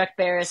stuff to Chuck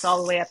Barris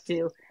all the way up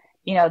to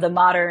the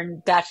modern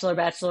Bachelor,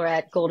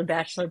 Bachelorette, Golden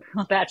Bachelor,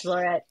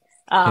 Bachelorette,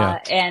 Yeah.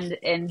 and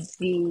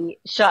the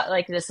shot,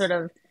 like the sort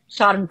of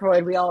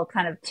Schadenfreude we all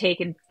kind of take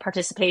in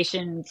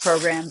participation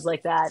programs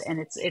like that, and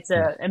it's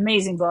an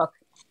amazing book,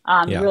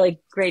 Yeah.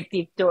 really great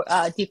deep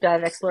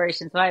dive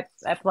exploration. So I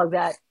plug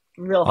that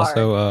real hard.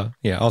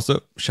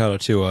 Also shout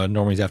out to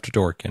Normies After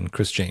Dork and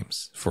Chris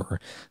James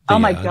for Oh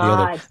my the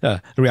other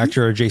God.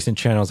 reactor adjacent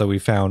channels that we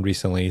found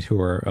recently who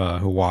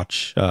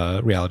watch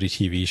reality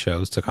TV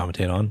shows to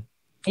commentate on.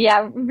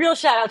 Yeah, real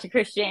shout out to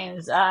Chris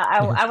James.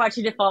 I watch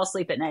you to fall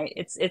asleep at night.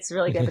 It's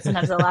really good, but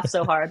sometimes I laugh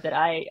so hard that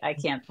I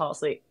can't fall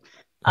asleep.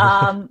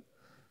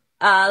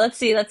 Let's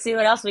see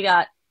what else we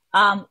got.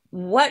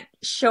 What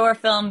show or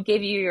film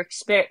gave you your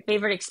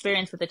favorite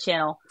experience with the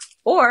channel,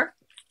 or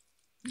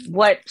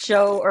what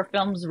show or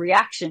film's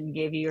reaction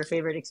gave you your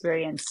favorite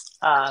experience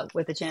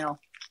with the channel?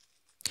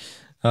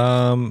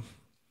 Well,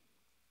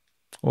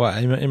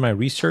 in my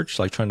research,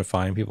 like trying to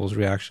find people's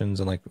reactions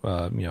and like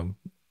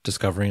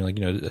discovering, like,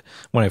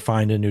 when I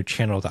find a new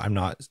channel that I'm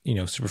not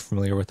super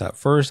familiar with at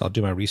first, I'll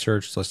do my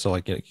research so to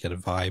like get a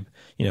vibe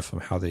from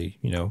how they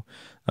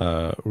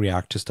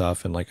react to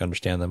stuff and like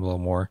understand them a little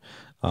more.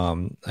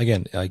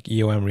 Again, like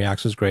EOM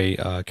Reacts was great.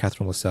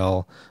 Catherine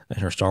Lassell and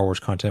her Star Wars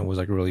content was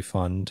like really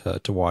fun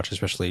to watch,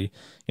 especially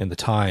in the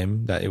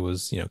time that it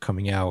was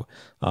coming out.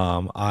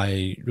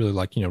 I really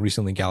like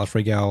recently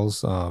Gallifrey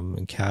Gals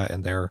and Kat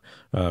and their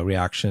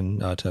reaction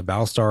to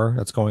Battlestar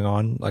that's going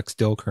on like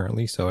still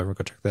currently, so everyone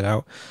go check that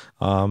out.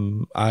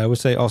 I would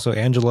say also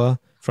Angela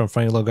from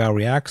Funny Little Gal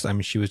Reacts. I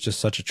mean, she was just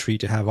such a treat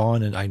to have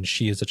on, and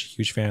she is such a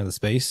huge fan of the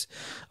space.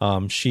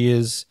 She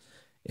is,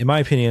 in my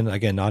opinion,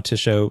 again, not to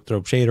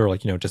throw shade or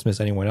like dismiss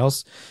anyone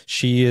else,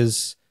 she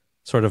is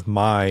sort of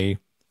my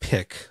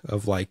pick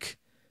of like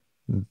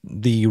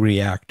the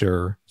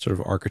reactor sort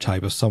of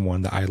archetype of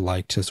someone that I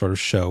like to sort of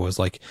show as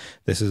like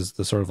this is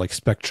the sort of like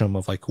spectrum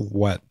of like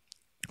what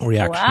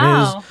reaction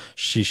Wow. is.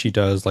 She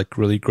does like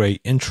really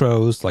great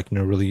intros, like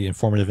really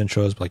informative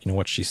intros, but like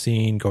what she's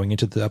seen going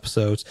into the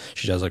episodes.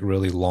 She does like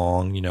really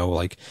long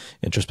like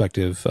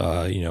introspective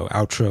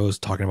outros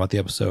talking about the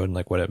episode and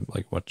like what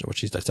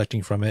she's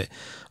dissecting from it.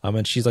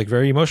 And she's like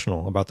very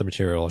emotional about the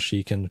material.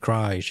 She can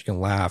cry, she can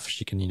laugh,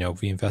 she can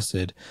be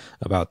invested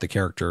about the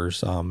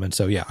characters. And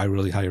so yeah, I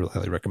really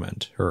highly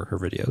recommend her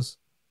videos.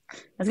 I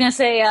was gonna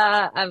say,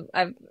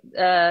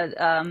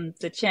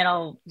 the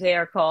channel they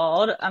are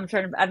called.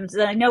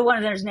 I know one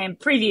of them's named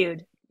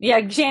Previewed.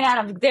 Yeah, Jane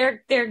Addams.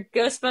 They're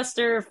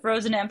Ghostbuster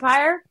Frozen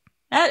Empire.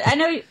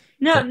 I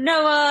know,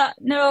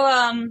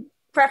 no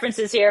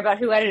preferences here about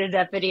who edited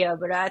that video,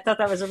 but I thought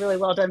that was a really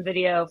well done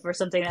video for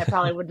something that I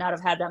probably would not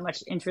have had that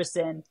much interest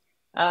in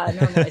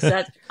normally.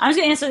 So I'm just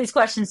gonna answer these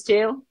questions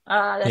too.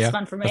 That's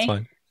fun for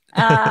me.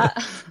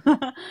 That's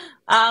fine.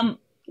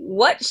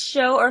 What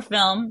show or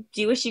film do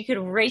you wish you could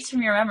erase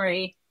from your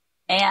memory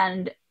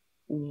and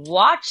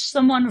watch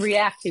someone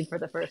react to for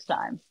the first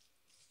time?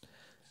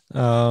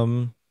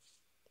 I'll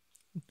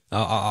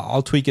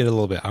tweak it a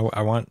little bit.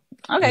 I want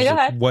Okay, go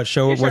ahead. what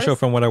show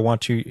from what I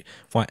want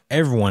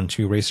everyone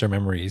to erase their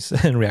memories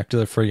and react to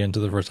the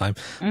first time.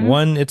 Mm-hmm.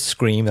 One, it's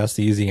Scream. That's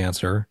the easy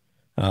answer.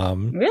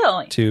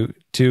 Really?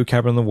 Two,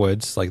 Cabin in the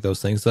Woods. Like those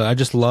things. I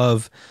just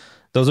love.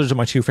 Those are just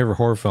my two favorite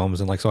horror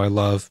films, and like so I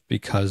love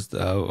because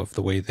of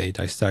the way they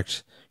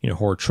dissect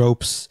horror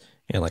tropes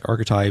and like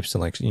archetypes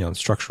and like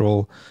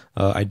structural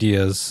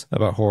ideas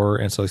about horror,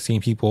 and so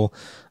seeing people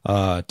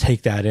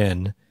take that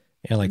in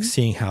and like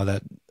seeing how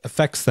that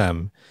affects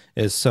them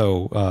is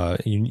so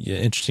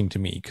interesting to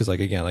me, because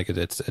like again, like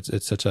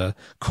it's such a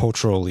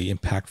culturally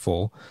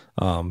impactful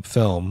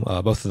film.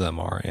 Both of them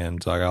are,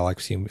 and like, I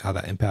like seeing how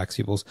that impacts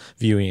people's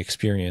viewing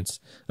experience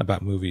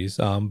about movies.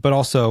 But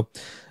also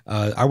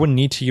I wouldn't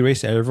need to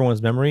erase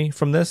everyone's memory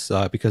from this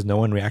because no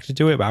one reacted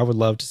to it, but I would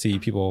love to see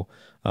people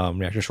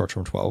react to Short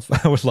Term 12.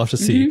 I would love to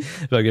see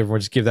like everyone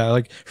just give that,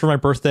 like for my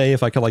birthday,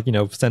 if I could like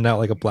send out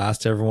like a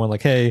blast to everyone,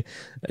 like, hey,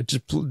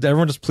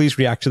 everyone just please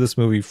react to this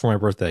movie for my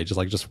birthday,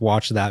 just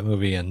watch that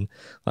movie and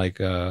like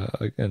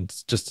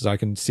and just so I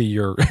can see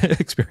your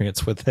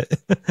experience with it.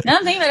 No,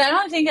 I'm thinking about it. I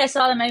don't think I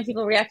saw that many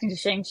people reacting to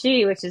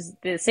Shang-Chi, which is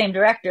the same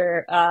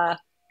director, because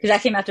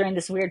that came out during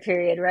this weird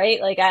period,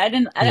 right? Like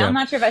I'm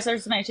not sure if I saw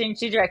so many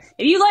Shang-Chi direct.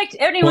 If you liked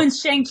anyone's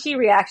Shang-Chi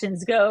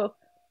reactions, go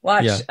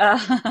watch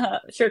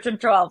Short Term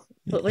 12.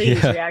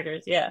 Please,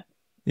 reactors, yeah.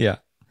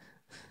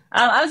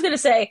 I was gonna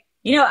say,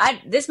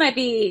 this might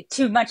be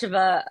too much of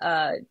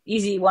a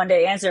easy one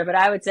day answer, but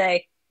I would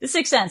say The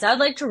Sixth Sense. I would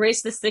like to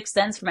erase The Sixth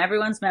Sense from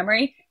everyone's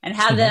memory and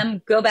have Hmm.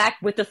 them go back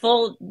with the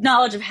full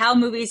knowledge of how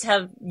movies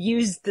have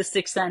used The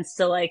Sixth Sense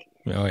to like,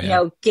 Oh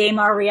yeah. game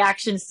our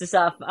reactions to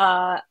stuff.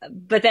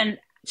 But then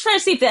try to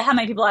see if how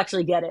many people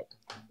actually get it.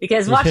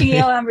 Because watching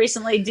EOM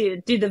recently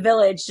do The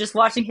Village, just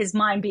watching his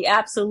mind be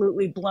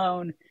absolutely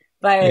blown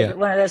by Yeah.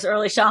 one of those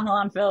early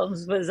Shyamalan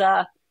films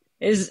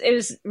it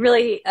was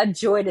really a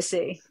joy to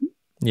see.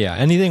 Yeah,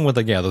 anything with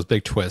like those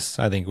big twists,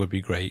 I think would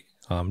be great.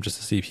 Just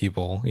to see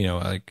people,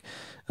 like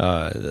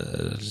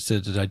just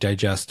to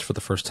digest for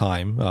the first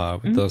time with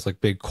Mm-hmm. those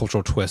like big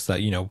cultural twists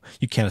that you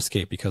can't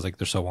escape because like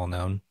they're so well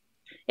known.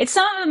 It's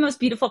some of the most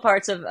beautiful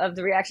parts of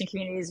the reaction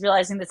community is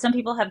realizing that some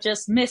people have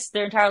just missed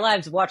their entire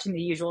lives watching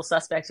The Usual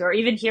Suspects or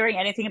even hearing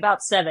anything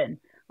about Seven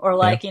or Yeah,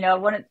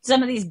 like,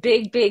 some of these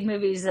big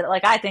movies that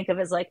like I think of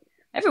as like,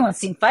 everyone's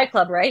seen Fight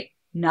Club, right?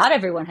 Not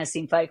everyone has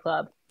seen Fight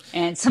Club.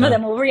 And some of no,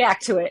 them will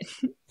react to it.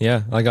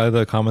 yeah. Like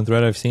the common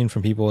thread I've seen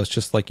from people is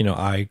just like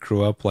I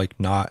grew up like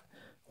not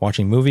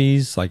watching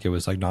movies, like it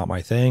was like not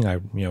my thing.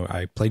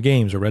 I played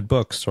games or read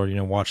books or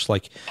watched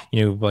like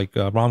like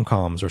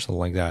rom-coms or something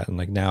like that. And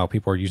like now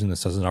people are using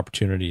this as an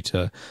opportunity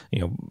to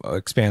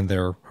expand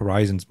their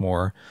horizons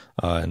more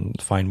and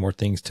find more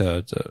things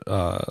to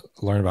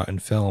learn about in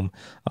film.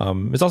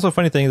 It's also a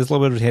funny thing. It's a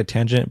little bit of a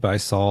tangent, but I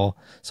saw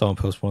someone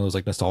post one of those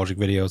like nostalgic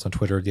videos on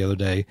Twitter the other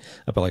day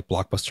about like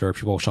Blockbuster,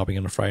 people shopping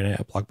on a Friday night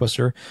at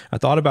Blockbuster. I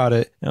thought about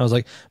it and I was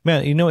like,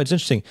 man, it's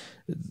interesting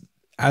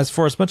as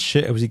for as much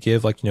shit as we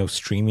give like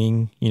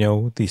streaming,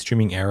 the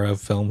streaming era of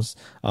films,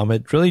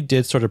 it really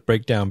did sort of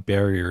break down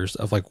barriers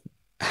of like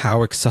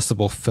how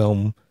accessible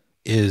film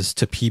is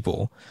to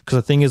people. Because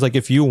the thing is, like,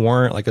 if you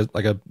weren't like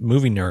a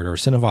movie nerd or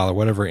cinephile or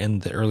whatever in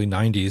the early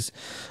 90s,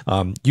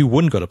 you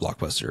wouldn't go to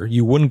Blockbuster,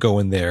 you wouldn't go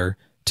in there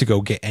to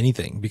go get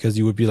anything because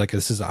you would be like,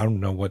 this is, I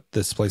don't know what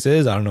this place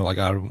is, I don't know, like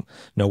I don't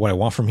know what I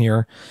want from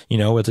here.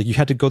 It's like you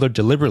had to go there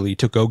deliberately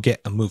to go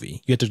get a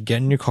movie. You had to get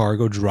in your car,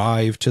 go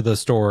drive to the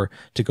store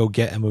to go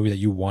get a movie that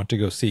you want to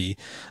go see.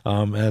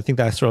 And I think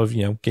that sort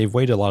of gave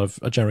way to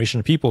a generation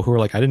of people who were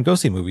like, I didn't go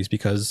see movies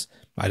because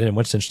I didn't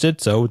wasn't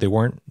interested, so they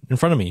weren't in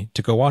front of me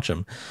to go watch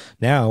them.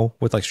 Now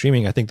with like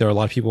streaming, I think there are a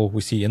lot of people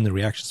we see in the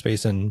reaction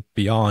space and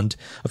beyond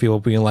of people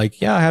being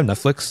like, yeah, I have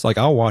Netflix, like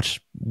I'll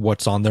watch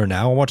what's on there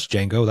now. I'll watch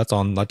Django, that's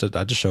on, that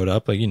just showed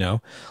up, like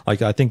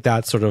like I think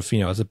that sort of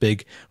is a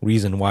big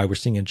reason why we're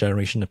seeing a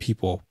generation of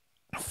people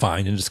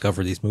find and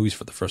discover these movies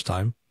for the first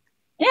time.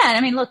 Yeah, and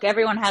I mean, look,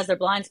 everyone has their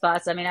blind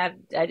spots. I mean, I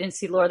didn't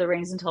see Lord of the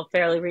Rings until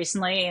fairly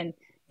recently, and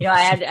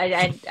I have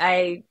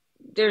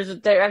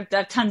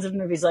tons of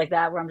movies like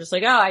that where I'm just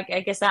like, oh, I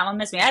guess that one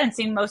missed me. I hadn't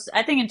seen most.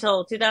 I think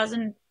until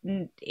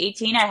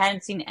 2018, I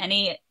hadn't seen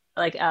any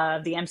like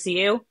the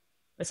MCU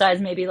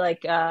besides maybe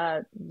like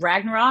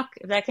Ragnarok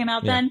if that came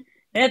out Yeah. then.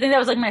 And I think that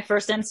was like my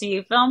first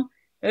MCU film.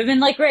 It would have been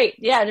like great,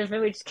 yeah, just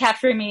really just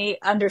capturing me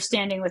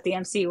understanding what the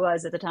MCU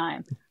was at the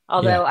time. Yeah.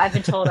 Although I've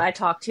been told I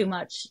talk too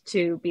much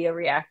to be a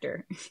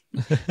reactor.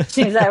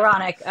 Seems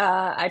ironic.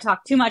 I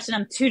talk too much and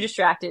I'm too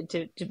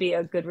distracted to be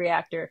a good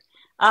reactor.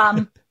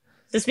 Um,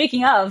 so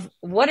speaking of,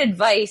 what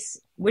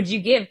advice would you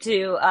give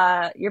to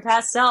your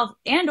past self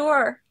and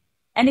or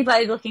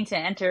anybody looking to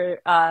enter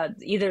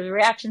either the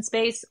reaction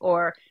space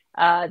or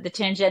the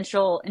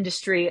tangential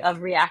industry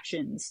of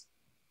reactions,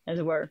 as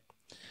it were?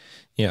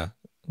 Yeah.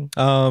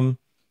 um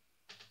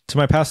to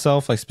my past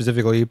self, like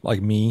specifically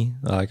like me,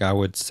 like I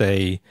would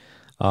say,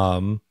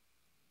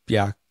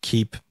 yeah,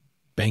 keep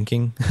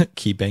banking,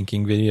 keep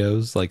banking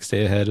videos, like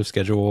stay ahead of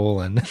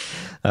schedule and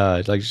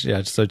like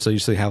yeah, so you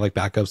usually have like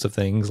backups of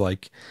things.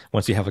 Like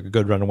once you have like a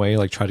good runaway,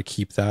 like try to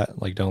keep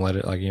that, like don't let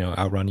it like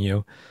outrun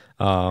you.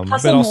 But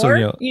Hustle also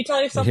more? You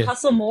tell yourself yeah,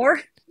 hustle more?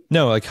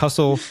 no, like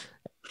hustle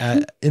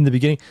in the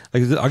beginning.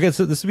 Like I guess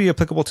this would be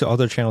applicable to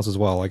other channels as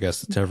well, I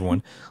guess, to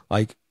everyone.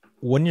 Like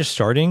when you're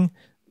starting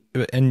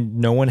and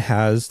no one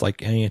has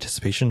like any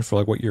anticipation for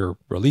like what your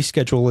release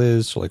schedule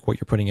is or like what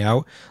you're putting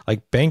out,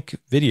 like bank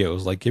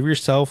videos, like give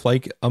yourself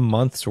like a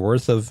month's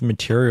worth of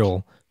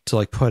material to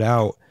like put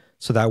out,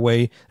 so that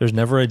way there's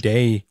never a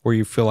day where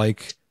you feel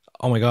like,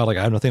 oh my god, like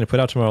I have nothing to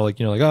put out tomorrow, like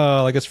like,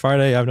 oh, like it's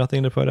Friday, I have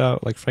nothing to put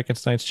out, like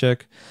Frankenstein's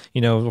chick,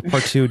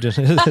 part two just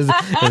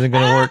isn't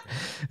gonna work,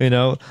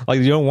 like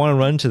you don't want to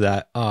run to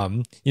that.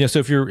 So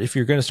if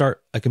you're gonna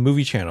start like a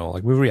movie channel,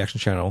 like movie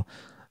reaction channel,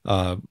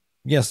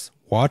 yes,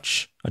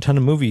 watch a ton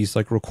of movies,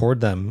 like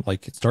record them,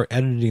 like start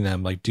editing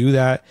them, like do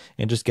that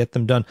and just get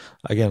them done.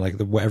 Again, like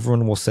what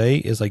everyone will say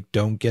is like,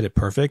 don't get it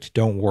perfect.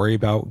 Don't worry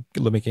about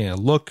making it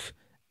look,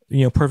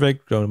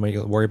 perfect. Don't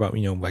worry about,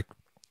 like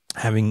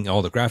having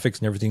all the graphics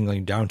and everything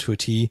like down to a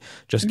T.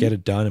 Just get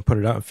it done and put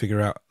it out and figure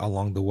out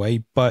along the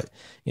way. But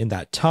in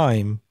that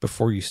time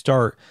before you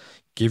start,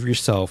 give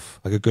yourself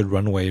like a good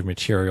runway of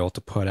material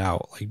to put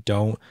out. Like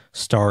don't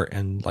start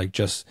and like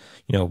just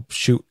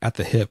shoot at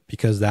the hip,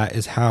 because that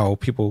is how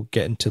people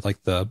get into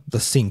like the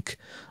sink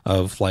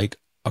of like,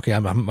 okay,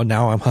 I'm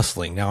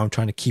hustling. Now I'm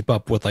trying to keep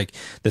up with like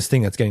this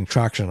thing that's getting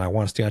traction. And I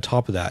want to stay on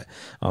top of that.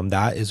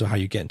 That is how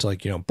you get into like,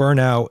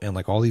 burnout and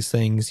like all these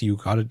things. You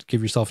got to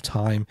give yourself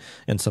time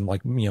and some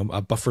like,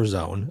 a buffer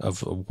zone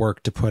of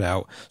work to put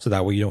out. So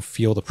that way you don't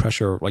feel the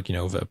pressure, like,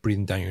 of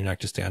breathing down your neck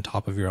to stay on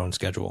top of your own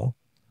schedule.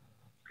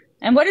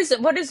 And what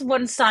is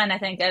one sign, I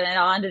think, and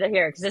I'll end it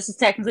here because this is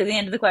technically the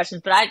end of the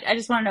questions, but I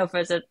just want to know if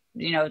as a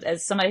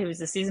as somebody who's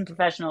a seasoned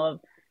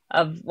professional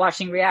of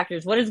watching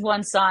reactors, what is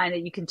one sign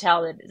that you can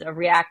tell that a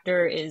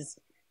reactor is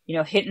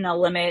hitting a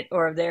limit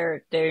or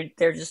they're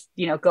just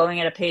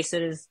going at a pace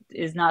that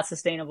is not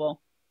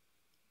sustainable.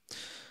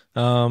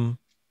 Um,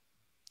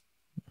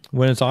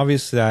 when it's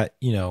obvious that,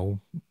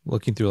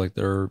 looking through like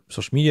their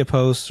social media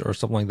posts or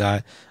something like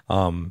that,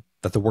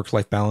 that the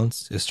work-life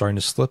balance is starting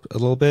to slip a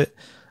little bit.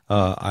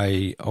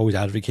 I always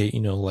advocate,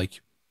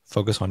 like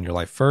focus on your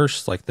life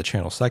first, like the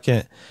channel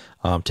second,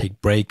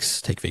 take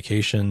breaks, take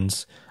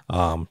vacations,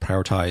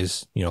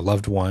 prioritize,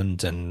 loved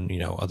ones and,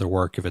 other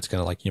work if it's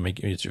gonna like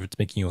if it's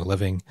making you a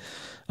living.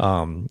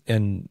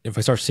 And if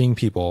I start seeing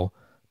people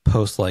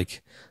post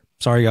like,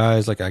 sorry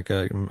guys, like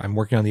I'm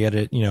working on the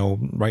edit,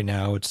 right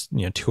now it's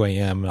 2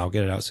 a.m. and I'll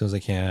get it out as soon as I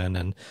can,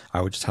 and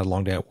I would just had a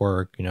long day at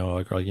work,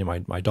 like or,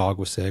 my dog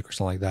was sick or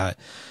something like that.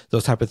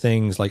 Those type of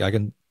things, like I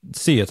can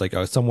see it's like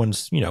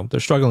someone's they're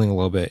struggling a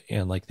little bit,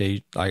 and like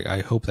I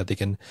hope that they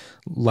can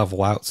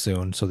level out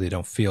soon so they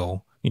don't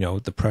feel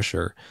the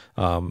pressure.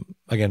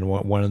 Again,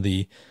 one of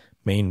the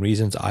main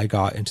reasons I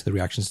got into the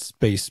reaction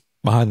space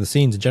behind the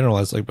scenes in general,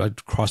 as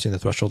like crossing the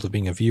threshold of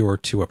being a viewer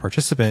to a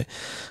participant,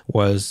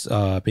 was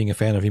being a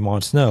fan of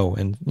Iman Snow,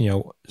 and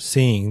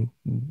seeing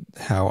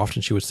how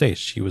often she would say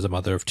she was a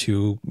mother of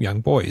two young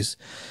boys,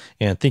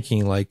 and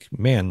thinking like,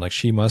 man, like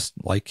she must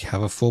like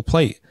have a full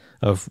plate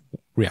of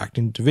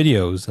reacting to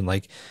videos and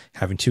like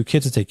having two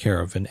kids to take care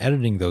of and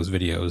editing those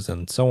videos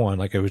and so on.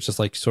 Like it was just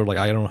like sort of like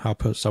I don't know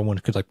how someone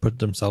could like put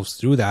themselves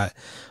through that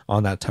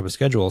on that type of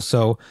schedule.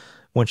 So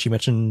when she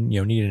mentioned,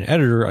 needing an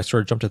editor, I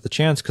sort of jumped at the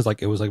chance because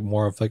like it was like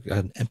more of like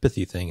an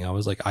empathy thing. I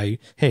was like,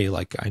 hey,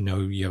 like I know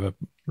you have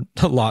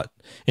a lot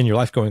in your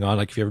life going on.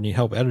 Like if you ever need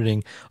help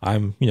editing,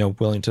 I'm,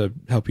 willing to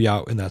help you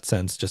out in that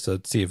sense, just to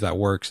see if that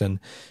works. And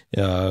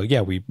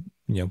yeah, we,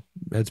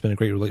 it's been a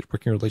great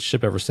working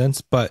relationship ever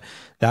since. But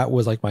that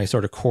was like my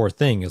sort of core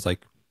thing, is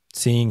like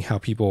seeing how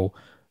people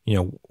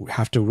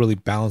have to really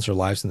balance their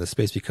lives in this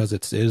space because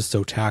it is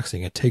so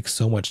taxing. It takes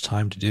so much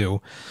time to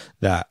do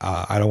that.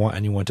 I don't want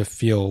anyone to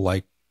feel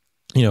like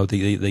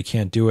they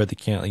can't do it. They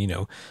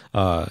can't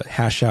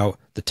hash out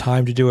the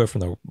time to do it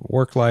from their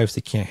work lives.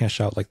 They can't hash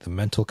out like the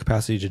mental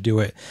capacity to do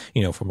it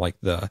from like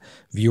the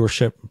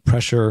viewership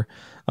pressure.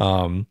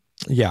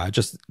 Yeah,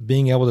 just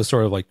being able to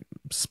sort of like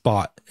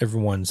spot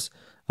everyone's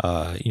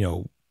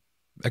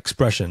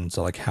expressions,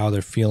 like how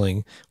they're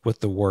feeling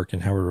with the work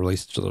and how it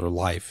relates to their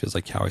life, is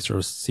like how I sort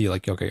of see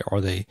like, okay, are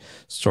they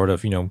sort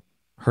of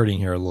hurting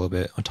here a little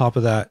bit. On top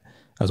of that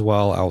as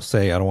well, I'll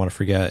say I don't want to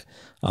forget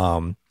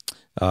uh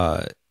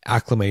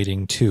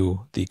acclimating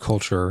to the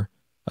culture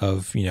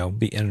of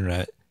the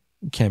internet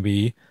can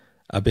be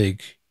a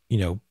big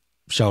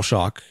shell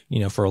shock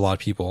for a lot of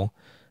people.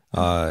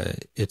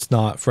 It's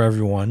not for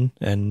everyone,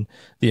 and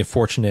the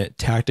unfortunate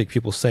tactic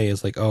people say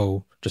is like,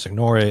 oh, just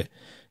ignore it.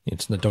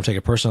 Don't take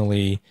it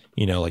personally,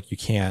 like you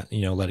can't,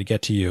 let it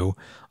get to you.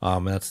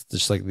 And that's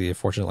just like the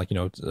unfortunate, like,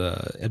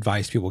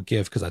 advice people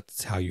give, because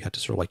that's how you have to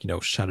sort of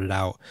like, shut it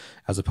out,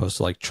 as opposed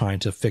to like trying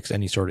to fix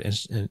any sort of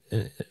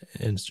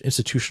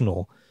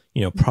institutional,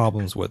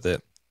 problems with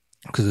it,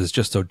 because it's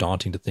just so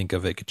daunting to think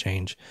of it could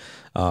change.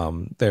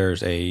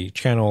 There's a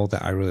channel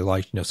that I really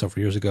liked,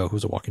 several years ago,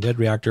 who's a Walking Dead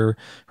reactor.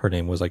 Her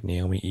name was like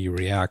Naomi E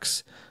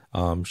Reacts.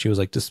 She was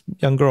like this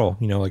young girl,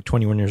 like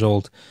 21 years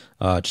old,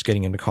 just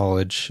getting into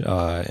college,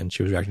 and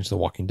she was reacting to The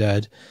Walking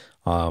Dead.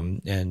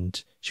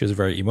 And she was a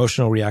very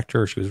emotional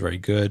reactor. She was very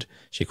good.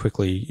 She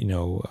quickly,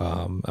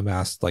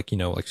 amassed like,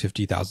 like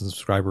 50,000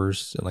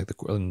 subscribers in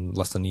in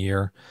less than a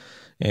year.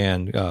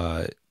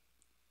 And,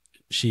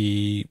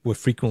 she would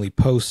frequently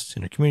post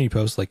in her community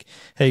posts like,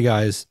 hey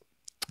guys,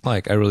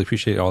 like I really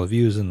appreciate all the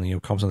views and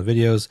comments on the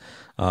videos.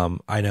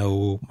 I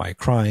know my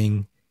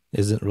crying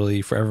isn't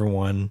really for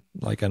everyone,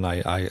 like, and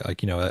I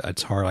like,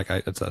 it's hard, like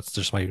that's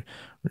just my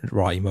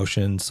raw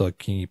emotions, so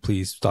can you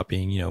please stop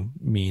being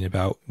mean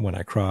about when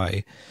I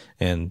cry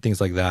and things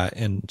like that.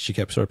 And she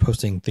kept sort of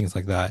posting things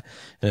like that,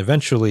 and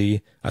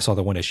eventually I saw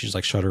that one day she just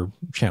like shut her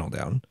channel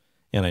down.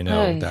 And I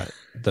know Ay. that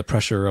the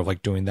pressure of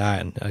like doing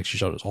that, and like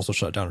she also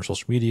shut down her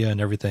social media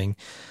and everything.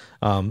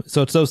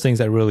 So it's those things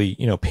that really,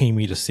 pain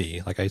me to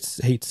see. Like I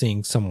hate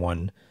seeing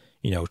someone,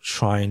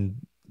 trying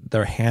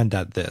their hand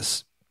at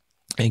this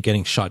and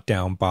getting shot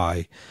down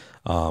by,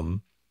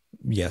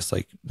 yes,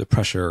 like the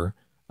pressure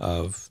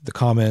of the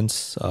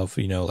comments, of,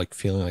 like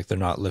feeling like they're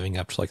not living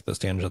up to like the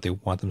standards that they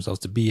want themselves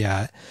to be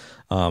at.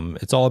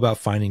 It's all about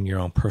finding your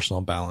own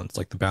personal balance.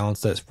 Like the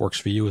balance that works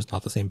for you is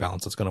not the same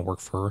balance that's going to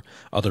work for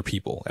other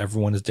people.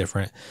 Everyone is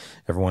different.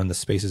 Everyone in the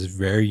space is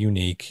very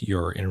unique.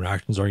 Your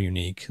interactions are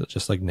unique.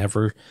 Just like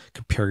never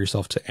compare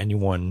yourself to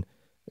anyone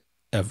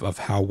of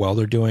how well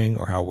they're doing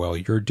or how well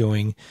you're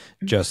doing.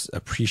 Just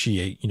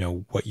appreciate,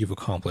 what you've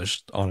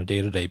accomplished on a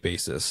day-to-day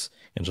basis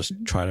and just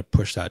try to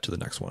push that to the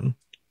next one.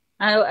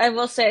 I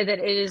will say that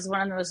it is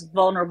one of the most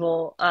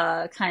vulnerable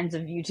kinds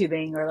of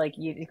YouTubing or like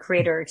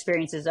creator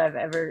experiences I've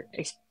ever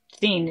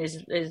seen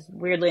is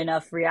weirdly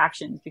enough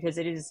reactions, because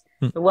it is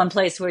the one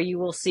place where you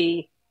will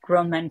see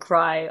grown men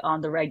cry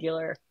on the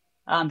regular.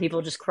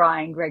 People just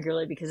crying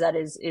regularly because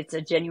it's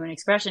a genuine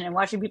expression. And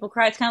watching people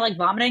cry, it's kind of like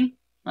vomiting.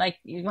 Like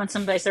when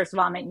somebody starts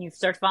vomiting, you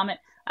start to vomit.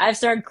 I've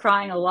started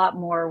crying a lot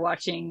more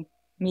watching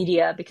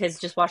media, because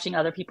just watching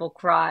other people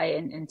cry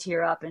and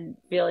tear up and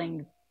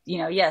feeling,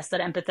 yes, that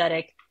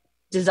empathetic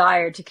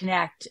desire to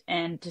connect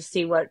and to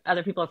see what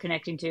other people are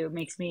connecting to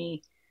makes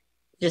me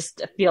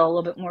just feel a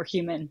little bit more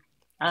human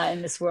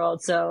in this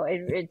world. So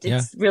it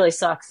really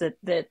sucks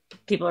that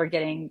people are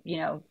getting,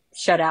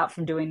 shut out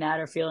from doing that,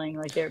 or feeling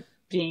like they're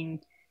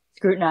being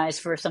scrutinized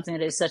for something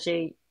that is such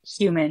a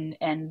human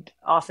and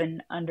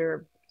often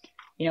under,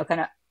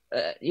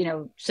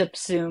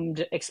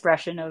 subsumed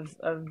expression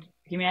of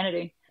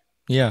humanity.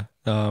 Yeah.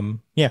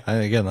 Yeah.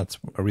 And again, that's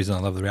a reason I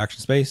love the reaction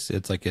space.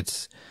 It's like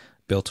it's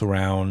built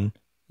around,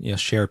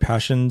 shared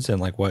passions and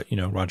like what,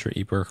 Roger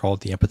Ebert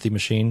called the empathy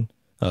machine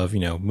of,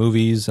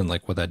 movies, and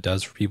like what that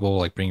does for people,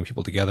 like bringing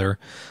people together.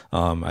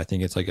 I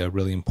think it's like a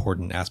really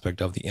important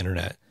aspect of the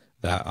internet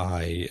that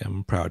I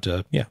am proud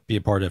to, be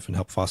a part of and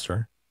help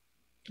foster.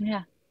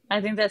 Yeah, I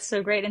think that's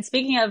so great. And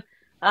speaking of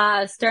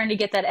starting to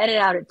get that edit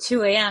out at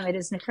 2 a.m., it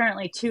is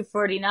currently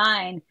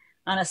 2:49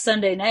 on a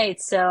Sunday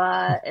night.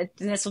 So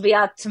this will be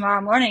out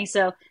tomorrow morning.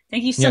 So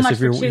thank you so much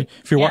for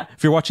if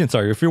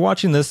you're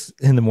watching this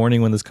in the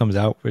morning when this comes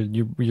out,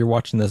 you're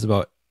watching this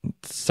about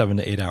 7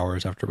 to 8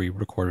 hours after we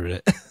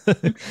recorded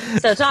it.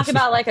 So talk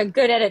about like a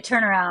good edit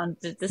turnaround.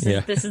 This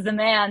is the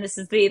man. This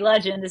is the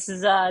legend. This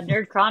is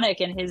Nerd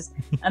Chronic and his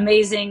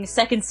amazing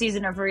second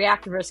season of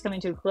Reactorverse coming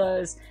to a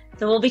close.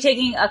 So we'll be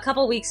taking a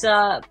couple weeks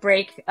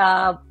break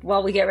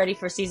while we get ready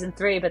for season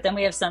 3. But then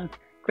we have some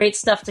great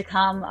stuff to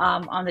come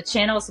on the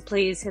channel. So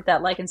please hit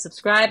that like and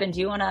subscribe. And do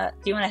you wanna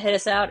hit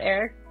us out,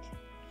 Eric?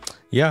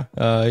 Yeah,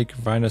 you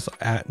can find us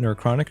at Nerd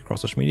Chronic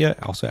across social media,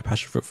 also at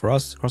Passionfruit for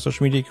us across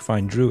social media. You can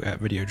find Drew at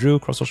Video Drew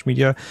across social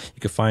media. You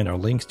can find our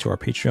links to our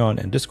Patreon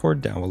and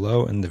Discord down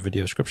below in the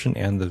video description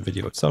and the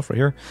video itself right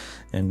here.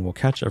 And we'll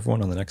catch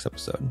everyone on the next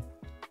episode.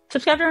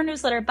 Subscribe to our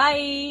newsletter.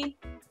 Bye.